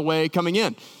usually on the way coming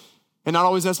in and not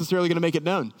always necessarily going to make it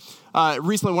known.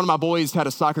 Recently, one of my boys had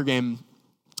a soccer game.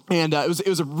 And it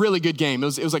was a really good game. It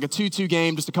was like a 2-2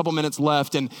 game, just a couple minutes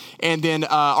left. And then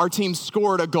our team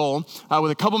scored a goal. With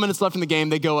a couple minutes left in the game,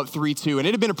 they go up 3-2. And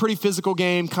it had been a pretty physical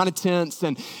game, kind of tense.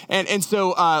 And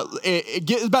so it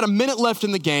gets about a minute left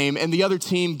in the game, and the other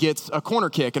team gets a corner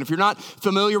kick. And if you're not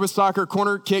familiar with soccer,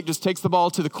 corner kick just takes the ball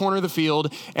to the corner of the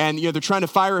field. And they're trying to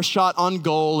fire a shot on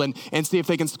goal and see if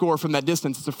they can score from that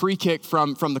distance. It's a free kick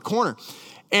from the corner.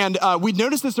 And we'd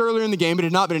noticed this earlier in the game, but it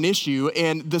had not been an issue.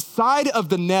 And the side of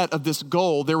the net of this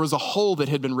goal, there was a hole that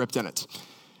had been ripped in it.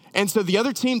 And so the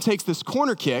other team takes this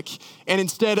corner kick, and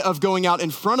instead of going out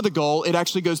in front of the goal, it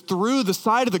actually goes through the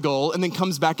side of the goal and then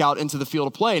comes back out into the field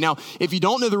of play. Now, if you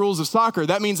don't know the rules of soccer,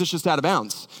 that means it's just out of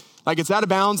bounds. Like it's out of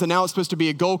bounds, and now it's supposed to be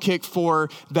a goal kick for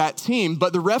that team.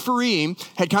 But the referee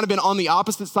had kind of been on the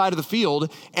opposite side of the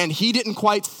field, and he didn't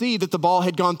quite see that the ball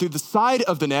had gone through the side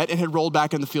of the net and had rolled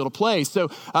back in the field of play.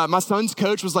 So my son's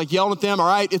coach was like yelling at them, all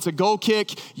right, it's a goal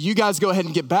kick. You guys go ahead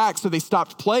and get back. So they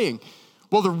stopped playing.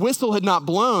 Well, the whistle had not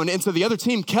blown, and so the other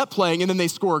team kept playing, and then they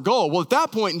score a goal. Well, at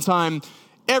that point in time,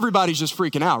 everybody's just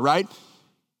freaking out, right?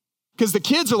 Because the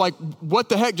kids are like, what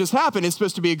the heck just happened? It's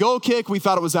supposed to be a goal kick. We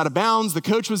thought it was out of bounds. The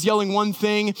coach was yelling one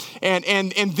thing.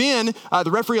 And then the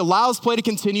referee allows play to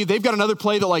continue. They've got another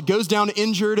play that like goes down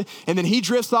injured. And then he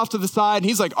drifts off to the side. And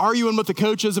he's like arguing with the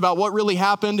coaches about what really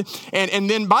happened. And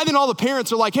then by then all the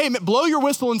parents are like, hey, blow your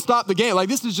whistle and stop the game. Like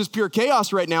this is just pure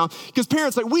chaos right now. Because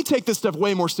parents, like we take this stuff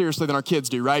way more seriously than our kids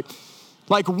do, right?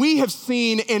 Like we have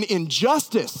seen an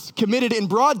injustice committed in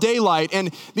broad daylight,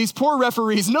 and these poor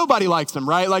referees, nobody likes them,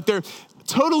 right? Like they're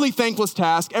totally thankless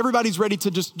task. Everybody's ready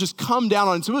to just come down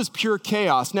on it. So it was pure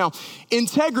chaos. Now,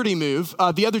 integrity move,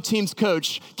 the other team's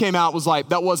coach came out, was like,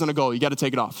 that wasn't a goal. You got to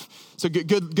take it off. So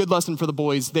good lesson for the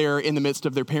boys there in the midst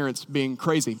of their parents being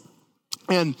crazy.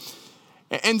 And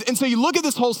so you look at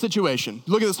this whole situation,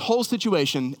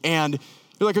 and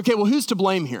you're like, okay, well, who's to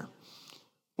blame here?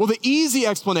 Well, the easy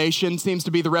explanation seems to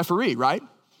be the referee, right?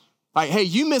 Like, hey,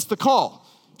 you missed the call.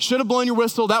 Should have blown your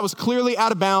whistle. That was clearly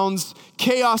out of bounds.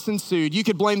 Chaos ensued. You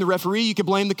could blame the referee. You could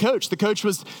blame the coach. The coach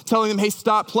was telling them, hey,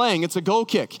 stop playing. It's a goal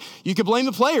kick. You could blame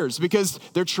the players because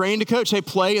they're trained to coach. Hey,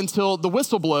 play until the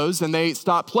whistle blows and they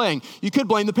stop playing. You could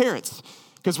blame the parents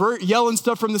because we're yelling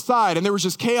stuff from the side and there was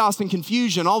just chaos and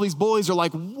confusion. All these boys are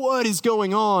like, what is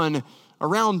going on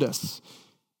around us?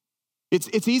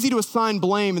 It's easy to assign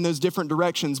blame in those different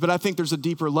directions, but I think there's a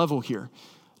deeper level here.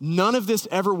 None of this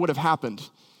ever would have happened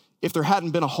if there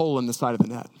hadn't been a hole in the side of the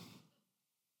net.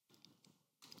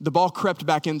 The ball crept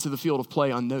back into the field of play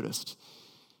unnoticed.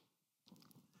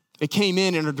 It came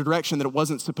in a direction that it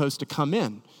wasn't supposed to come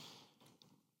in.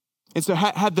 And so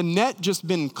had the net just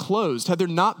been closed, had there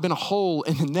not been a hole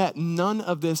in the net, none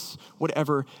of this would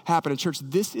ever happen. In church,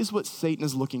 this is what Satan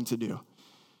is looking to do.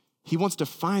 He wants to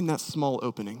find that small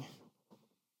opening.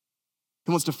 He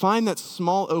wants to find that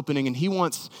small opening and he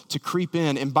wants to creep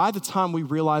in. And by the time we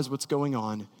realize what's going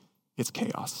on, it's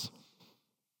chaos.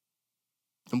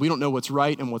 And we don't know what's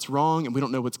right and what's wrong, and we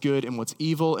don't know what's good and what's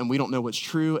evil, and we don't know what's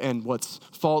true and what's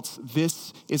false.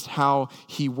 This is how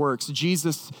he works.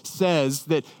 Jesus says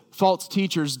that false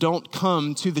teachers don't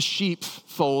come to the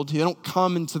sheepfold. They don't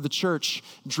come into the church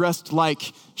dressed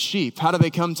like sheep. How do they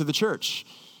come to the church?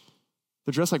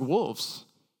 They're dressed like wolves.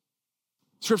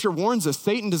 Scripture warns us,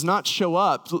 Satan does not show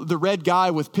up, the red guy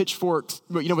with pitchforks,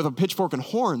 with a pitchfork and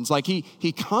horns. Like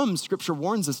he comes, Scripture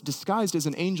warns us, disguised as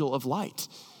an angel of light.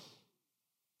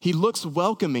 He looks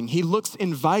welcoming, he looks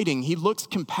inviting, he looks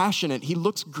compassionate, he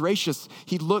looks gracious,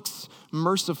 he looks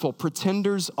merciful.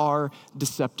 Pretenders are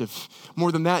deceptive.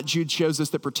 More than that, Jude shows us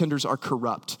that pretenders are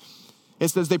corrupt. It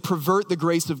says they pervert the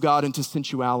grace of God into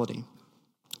sensuality.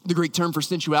 The Greek term for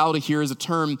sensuality here is a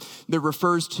term that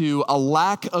refers to a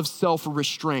lack of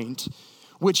self-restraint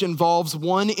which involves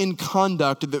one in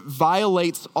conduct that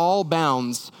violates all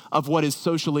bounds of what is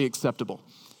socially acceptable.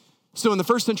 So in the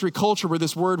first century culture where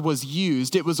this word was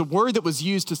used, it was a word that was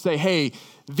used to say, hey,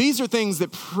 these are things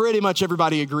that pretty much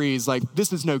everybody agrees, like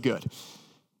this is no good.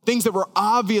 Things that were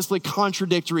obviously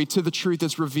contradictory to the truth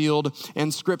that's revealed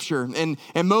in Scripture. And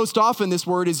most often this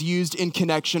word is used in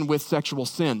connection with sexual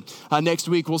sin. Next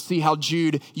week, we'll see how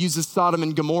Jude uses Sodom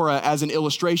and Gomorrah as an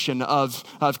illustration of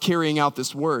carrying out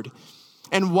this word.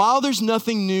 And while there's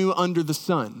nothing new under the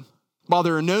sun, while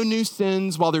there are no new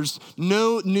sins, while there's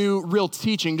no new real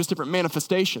teaching, just different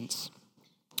manifestations,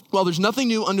 while there's nothing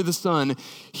new under the sun,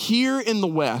 here in the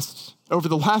West, over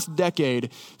the last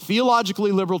decade,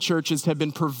 theologically liberal churches have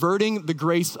been perverting the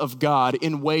grace of God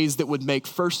in ways that would make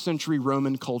first century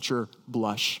Roman culture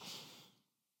blush.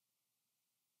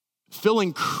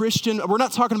 We're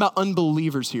not talking about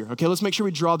unbelievers here, okay? Let's make sure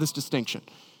we draw this distinction.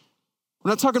 We're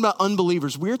not talking about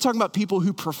unbelievers. We're talking about people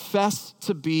who profess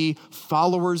to be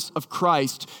followers of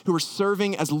Christ, who are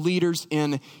serving as leaders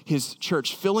in his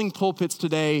church. Filling pulpits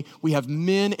today, we have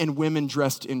men and women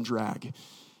dressed in drag.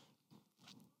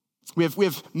 We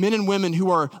have men and women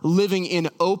who are living in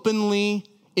openly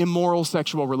immoral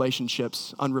sexual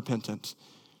relationships, unrepentant.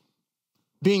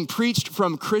 Being preached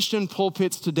from Christian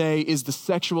pulpits today is the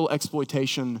sexual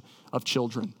exploitation of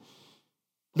children.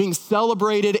 Being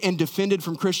celebrated and defended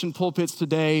from Christian pulpits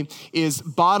today is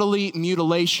bodily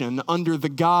mutilation under the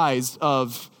guise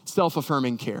of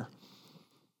self-affirming care.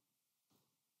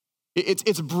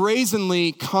 It's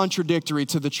brazenly contradictory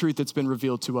to the truth that's been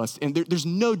revealed to us, and there's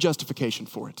no justification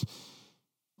for it.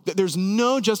 There's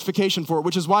no justification for it,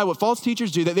 which is why what false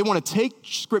teachers do, that they want to take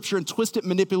Scripture and twist it,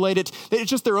 manipulate it.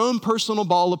 It's just their own personal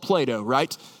ball of Play-Doh,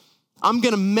 right? I'm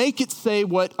going to make it say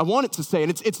what I want it to say.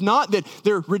 And it's not that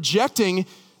they're rejecting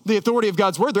the authority of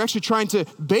God's word. They're actually trying to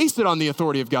base it on the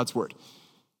authority of God's word.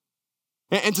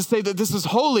 And to say that this is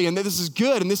holy and that this is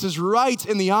good and this is right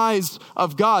in the eyes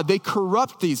of God. They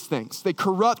corrupt these things. They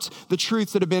corrupt the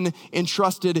truths that have been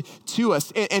entrusted to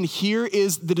us. And here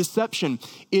is the deception.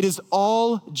 It is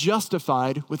all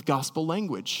justified with gospel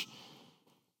language.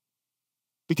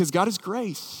 Because God is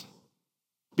grace.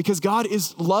 Because God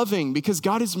is loving. Because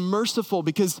God is merciful.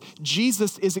 Because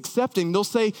Jesus is accepting. They'll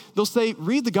say,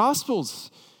 read the Gospels.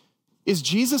 Is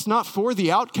Jesus not for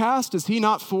the outcast? Is he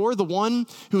not for the one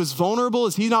who is vulnerable?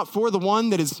 Is he not for the one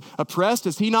that is oppressed?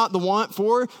 Is he not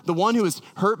for the one who is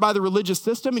hurt by the religious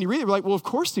system? And you read it, we're like, well, of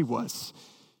course he was.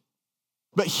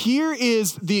 But here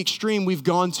is the extreme we've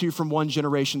gone to from one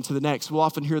generation to the next. We'll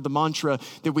often hear the mantra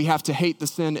that we have to hate the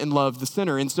sin and love the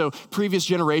sinner. And so previous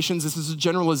generations, this is a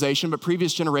generalization, but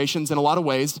previous generations in a lot of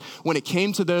ways, when it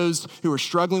came to those who were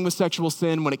struggling with sexual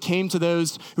sin, when it came to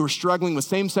those who were struggling with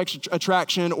same-sex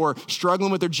attraction or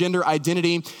struggling with their gender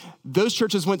identity, those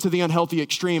churches went to the unhealthy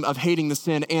extreme of hating the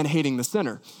sin and hating the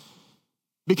sinner.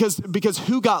 Because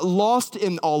who got lost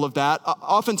in all of that,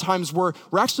 oftentimes were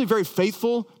actually very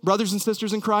faithful brothers and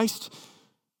sisters in Christ,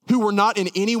 who were not in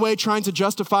any way trying to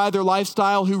justify their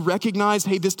lifestyle, who recognized,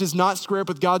 hey, this does not square up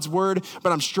with God's word,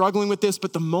 but I'm struggling with this.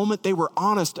 But the moment they were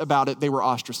honest about it, they were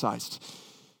ostracized.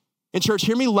 And church,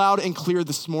 hear me loud and clear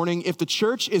this morning. If the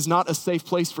church is not a safe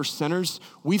place for sinners,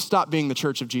 we've stopped being the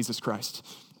church of Jesus Christ.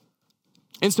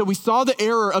 And so we saw the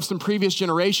error of some previous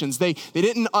generations. They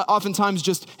didn't oftentimes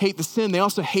just hate the sin, they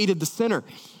also hated the sinner.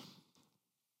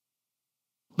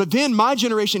 But then my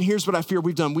generation, here's what I fear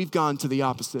we've done. We've gone to the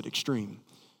opposite extreme.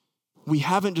 We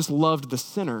haven't just loved the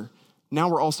sinner, now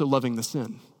we're also loving the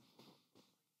sin.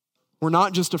 We're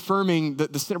not just affirming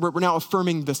the sin, we're now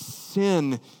affirming the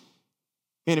sin.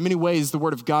 And in many ways, the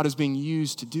word of God is being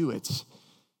used to do it.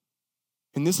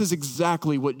 And this is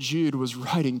exactly what Jude was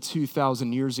writing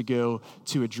 2,000 years ago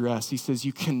to address. He says,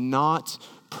 you cannot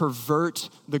pervert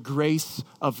the grace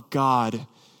of God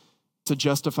to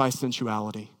justify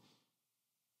sensuality.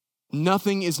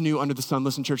 Nothing is new under the sun.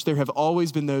 Listen, church, there have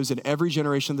always been those in every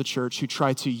generation of the church who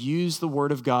try to use the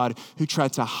word of God, who try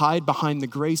to hide behind the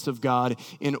grace of God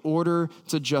in order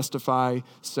to justify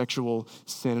sexual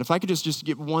sin. And if I could just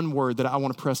get one word that I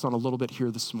want to press on a little bit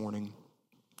here this morning.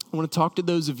 I want to talk to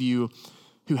those of you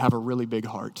who have a really big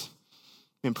heart.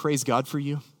 And praise God for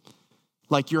you.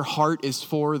 Like your heart is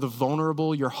for the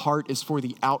vulnerable, your heart is for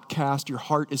the outcast, your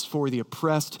heart is for the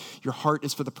oppressed, your heart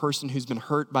is for the person who's been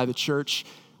hurt by the church.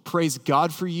 Praise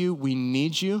God for you. We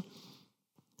need you.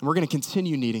 And we're going to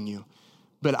continue needing you.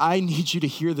 But I need you to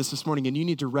hear this morning, and you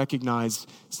need to recognize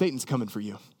Satan's coming for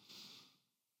you.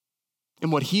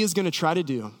 And what he is going to try to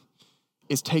do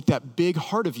is take that big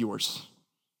heart of yours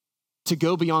to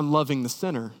go beyond loving the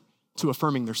sinner to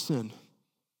affirming their sin.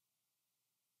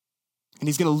 And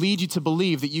he's going to lead you to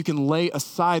believe that you can lay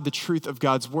aside the truth of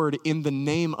God's word in the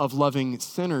name of loving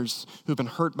sinners who've been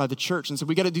hurt by the church. And so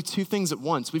we got to do two things at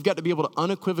once. We've got to be able to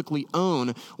unequivocally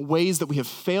own ways that we have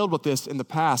failed with this in the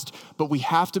past, but we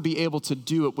have to be able to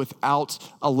do it without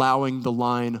allowing the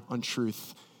line on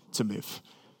truth to move.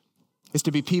 Is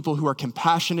to be people who are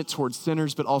compassionate towards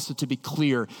sinners, but also to be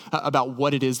clear about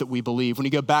what it is that we believe. When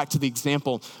you go back to the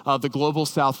example of the Global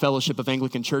South Fellowship of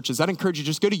Anglican Churches, I'd encourage you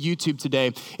just go to YouTube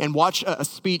today and watch a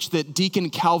speech that Deacon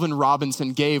Calvin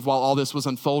Robinson gave while all this was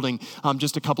unfolding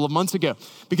just a couple of months ago.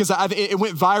 Because it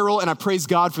went viral, and I praise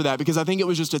God for that, because I think it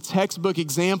was just a textbook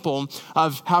example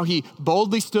of how he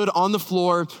boldly stood on the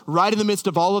floor right in the midst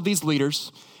of all of these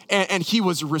leaders, and he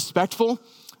was respectful.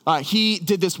 He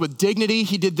did this with dignity.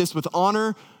 He did this with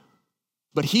honor,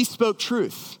 but he spoke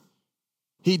truth.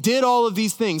 He did all of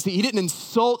these things. He didn't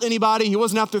insult anybody. He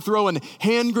wasn't out there throwing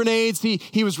hand grenades.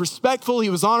 He was respectful. He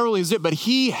was honorable. But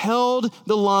he held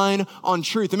the line on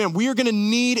truth. And man, we are going to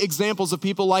need examples of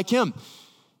people like him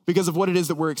because of what it is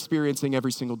that we're experiencing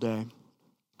every single day.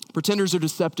 Pretenders are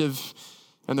deceptive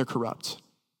and they're corrupt.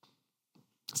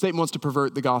 Satan wants to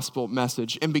pervert the gospel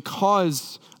message. And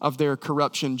because of their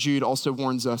corruption, Jude also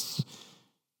warns us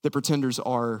that pretenders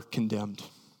are condemned.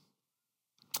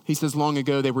 He says long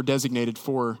ago they were designated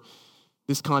for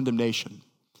this condemnation.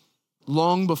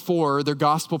 Long before their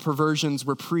gospel perversions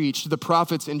were preached, the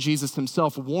prophets and Jesus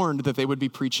himself warned that they would be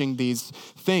preaching these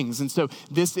things. And so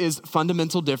this is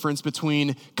fundamental difference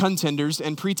between contenders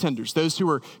and pretenders. Those who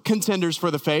are contenders for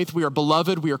the faith, we are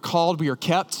beloved, we are called, we are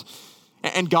kept.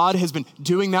 And God has been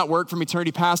doing that work from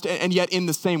eternity past. And yet in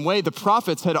the same way, the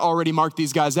prophets had already marked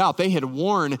these guys out. They had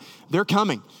warned they're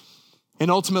coming. And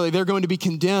ultimately, they're going to be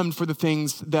condemned for the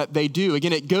things that they do.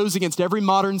 Again, it goes against every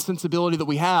modern sensibility that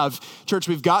we have. Church,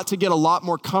 we've got to get a lot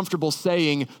more comfortable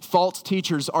saying false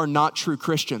teachers are not true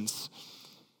Christians.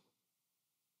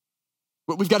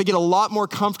 But we've got to get a lot more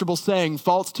comfortable saying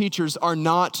false teachers are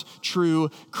not true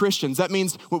Christians. That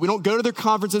means we don't go to their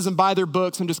conferences and buy their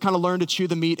books and just kind of learn to chew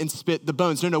the meat and spit the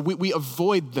bones. No, we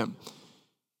avoid them.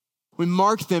 We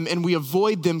mark them and we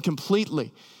avoid them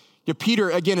completely. Peter,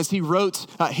 again, as he wrote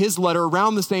his letter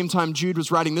around the same time Jude was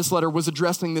writing this letter, was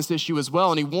addressing this issue as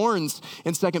well. And he warns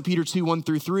in 2 Peter 2,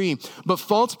 1-3, but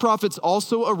false prophets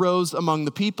also arose among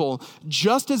the people,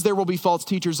 just as there will be false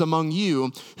teachers among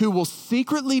you who will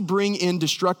secretly bring in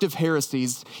destructive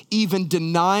heresies, even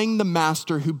denying the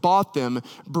master who bought them,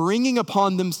 bringing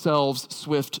upon themselves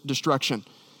swift destruction.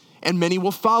 And many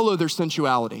will follow their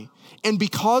sensuality. And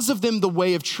because of them, the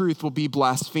way of truth will be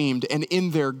blasphemed, and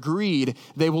in their greed,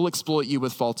 they will exploit you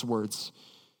with false words.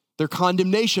 Their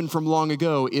condemnation from long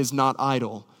ago is not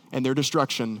idle, and their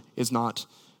destruction is not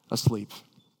asleep.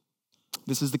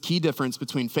 This is the key difference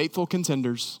between faithful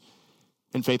contenders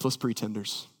and faithless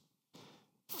pretenders.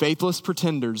 Faithless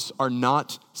pretenders are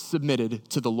not submitted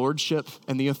to the lordship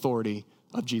and the authority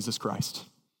of Jesus Christ.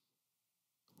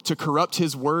 To corrupt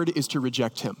his word is to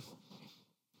reject him.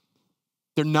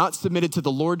 They're not submitted to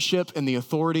the lordship and the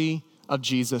authority of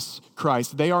Jesus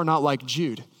Christ. They are not like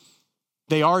Jude.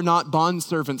 They are not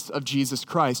bondservants of Jesus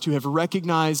Christ who have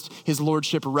recognized his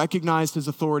lordship, recognized his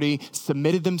authority,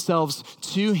 submitted themselves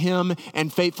to him,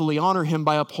 and faithfully honor him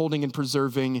by upholding and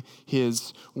preserving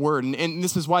his word. And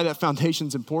this is why that foundation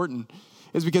is important,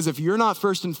 is because if you're not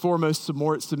first and foremost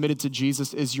submitted to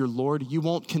Jesus as your Lord, you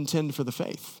won't contend for the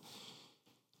faith.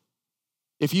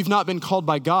 If you've not been called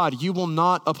by God, you will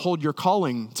not uphold your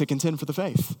calling to contend for the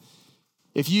faith.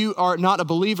 If you are not a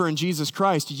believer in Jesus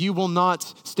Christ, you will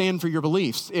not stand for your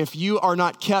beliefs. If you are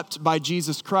not kept by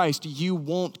Jesus Christ, you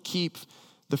won't keep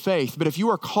the faith. But if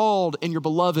you are called and you're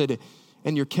beloved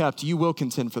and you're kept, you will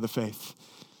contend for the faith.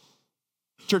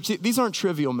 Church, these aren't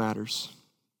trivial matters.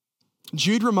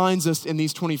 Jude reminds us in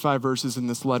these 25 verses in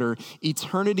this letter,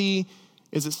 eternity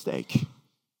is at stake.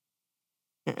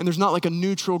 And there's not like a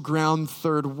neutral ground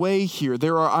third way here.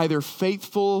 There are either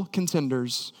faithful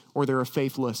contenders or there are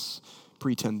faithless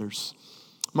pretenders.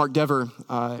 Mark Dever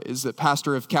is the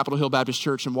pastor of Capitol Hill Baptist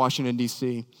Church in Washington,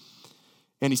 D.C.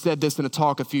 And he said this in a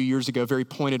talk a few years ago, very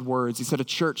pointed words. He said, a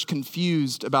church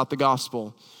confused about the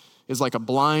gospel is like a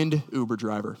blind Uber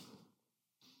driver.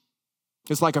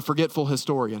 It's like a forgetful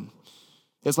historian.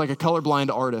 It's like a colorblind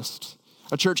artist.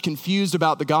 A church confused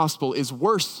about the gospel is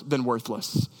worse than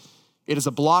worthless. It is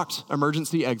a blocked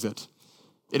emergency exit.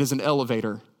 It is an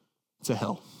elevator to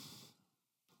hell.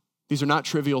 These are not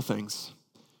trivial things.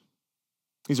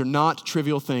 These are not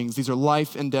trivial things. These are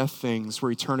life and death things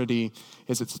where eternity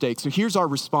is at stake. So here's our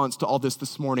response to all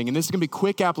this morning. And this is going to be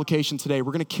quick application today.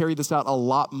 We're going to carry this out a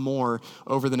lot more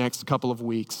over the next couple of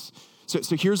weeks.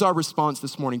 So here's our response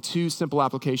this morning. 2 simple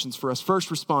applications for us.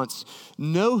 First response,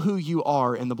 know who you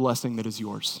are and the blessing that is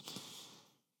yours.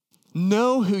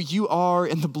 Know who you are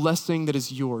and the blessing that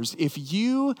is yours. If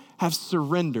you have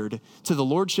surrendered to the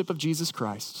lordship of Jesus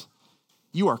Christ,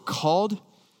 you are called,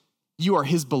 you are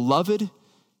his beloved,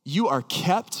 you are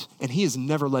kept, and he is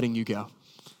never letting you go.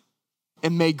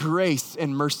 And may grace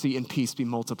and mercy and peace be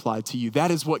multiplied to you.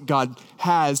 That is what God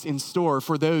has in store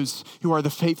for those who are the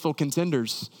faithful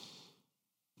contenders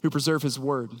who preserve his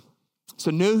word. So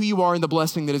know who you are and the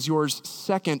blessing that is yours.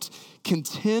 Second,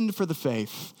 contend for the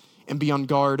faith and be on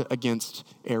guard against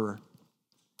error.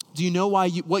 Do you know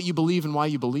what you believe and why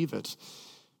you believe it?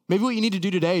 Maybe what you need to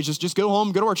do today is just go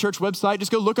home, go to our church website,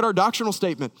 just go look at our doctrinal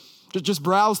statement. Just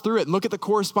browse through it and look at the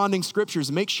corresponding scriptures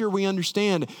and make sure we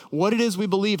understand what it is we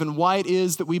believe and why it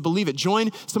is that we believe it.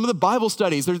 Join some of the Bible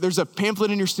studies. There's a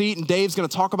pamphlet in your seat, and Dave's going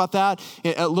to talk about that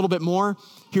a little bit more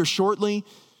here shortly.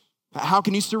 How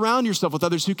can you surround yourself with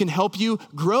others who can help you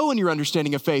grow in your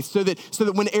understanding of faith so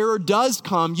that when error does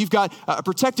come, you've got a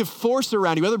protective force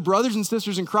around you, other brothers and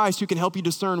sisters in Christ who can help you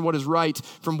discern what is right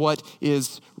from what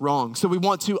is wrong. So we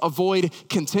want to avoid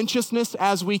contentiousness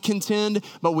as we contend,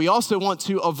 but we also want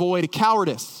to avoid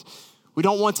cowardice. We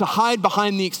don't want to hide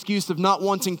behind the excuse of not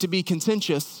wanting to be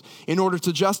contentious in order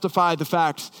to justify the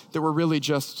fact that we're really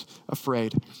just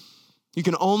afraid. You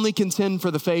can only contend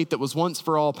for the faith that was once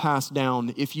for all passed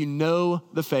down if you know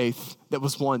the faith that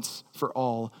was once for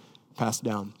all passed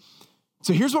down.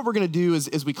 So here's what we're going to do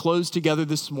as we close together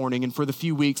this morning and for the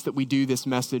few weeks that we do this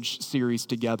message series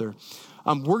together.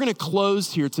 We're going to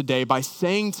close here today by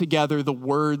saying together the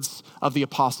words of the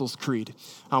Apostles' Creed.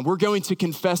 We're going to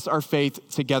confess our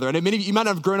faith together. And many of you might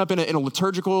not have grown up in a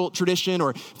liturgical tradition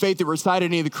or faith that recited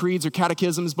any of the creeds or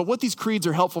catechisms, but what these creeds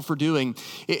are helpful for doing,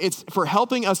 it's for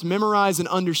helping us memorize and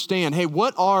understand, hey,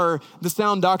 what are the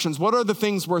sound doctrines? What are the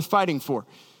things worth fighting for?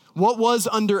 What was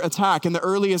under attack in the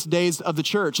earliest days of the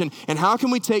church? And how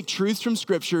can we take truths from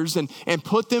scriptures and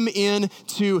put them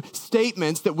into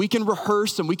statements that we can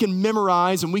rehearse and we can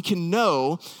memorize and we can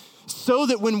know so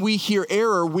that when we hear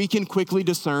error, we can quickly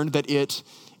discern that it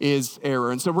is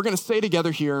error. And so we're going to say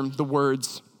together here the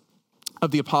words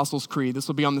of the Apostles' Creed. This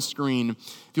will be on the screen.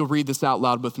 If you'll read this out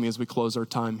loud with me as we close our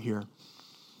time here.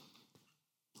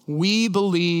 We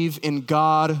believe in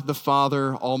God the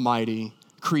Father Almighty,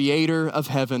 creator of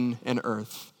heaven and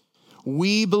earth.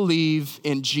 We believe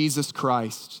in Jesus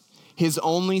Christ, his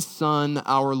only Son,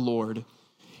 our Lord.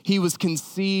 He was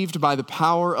conceived by the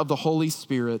power of the Holy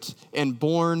Spirit and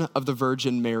born of the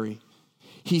Virgin Mary.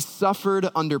 He suffered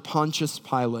under Pontius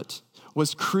Pilate,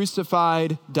 was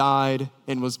crucified, died,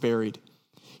 and was buried.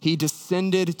 He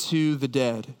descended to the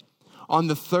dead. On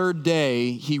the third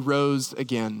day, he rose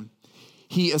again.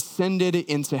 He ascended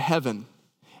into heaven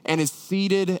and is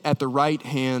seated at the right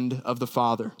hand of the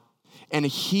Father. And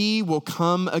he will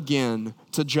come again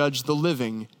to judge the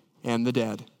living and the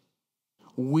dead.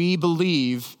 We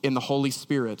believe in the Holy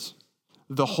Spirit,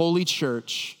 the Holy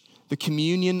Church, the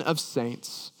communion of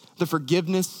saints, the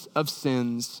forgiveness of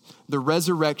sins, the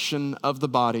resurrection of the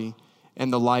body,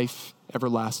 and the life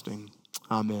everlasting.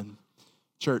 Amen.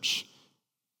 Church,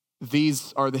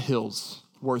 these are the hills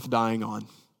worth dying on.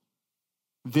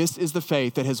 This is the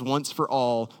faith that has once for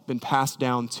all been passed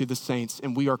down to the saints,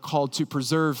 and we are called to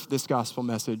preserve this gospel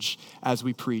message as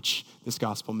we preach this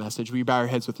gospel message. Will you bow your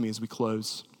heads with me as we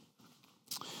close?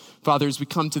 Father, as we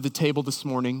come to the table this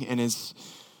morning and as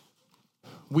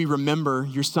we remember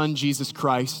your Son, Jesus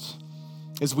Christ,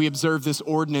 as we observe this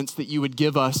ordinance that you would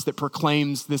give us that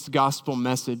proclaims this gospel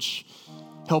message,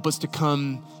 help us to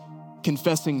come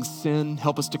confessing sin,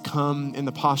 help us to come in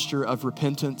the posture of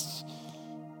repentance.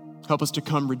 Help us to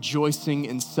come rejoicing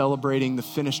and celebrating the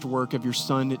finished work of your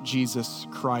Son, Jesus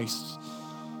Christ.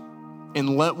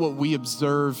 And let what we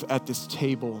observe at this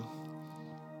table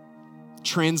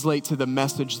translate to the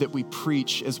message that we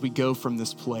preach as we go from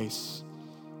this place.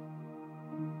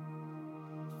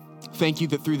 Thank you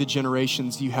that through the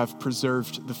generations you have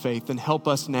preserved the faith, and help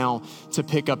us now to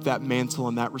pick up that mantle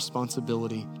and that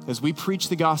responsibility. As we preach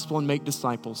the gospel and make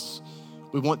disciples,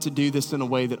 we want to do this in a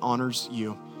way that honors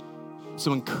you.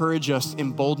 So encourage us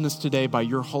in boldness today by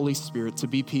your Holy Spirit to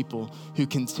be people who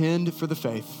contend for the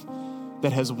faith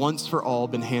that has once for all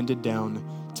been handed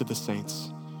down to the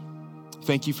saints.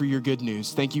 Thank you for your good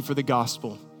news. Thank you for the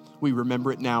gospel. We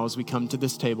remember it now as we come to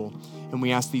this table, and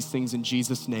we ask these things in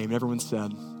Jesus' name. Everyone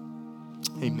said,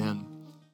 amen.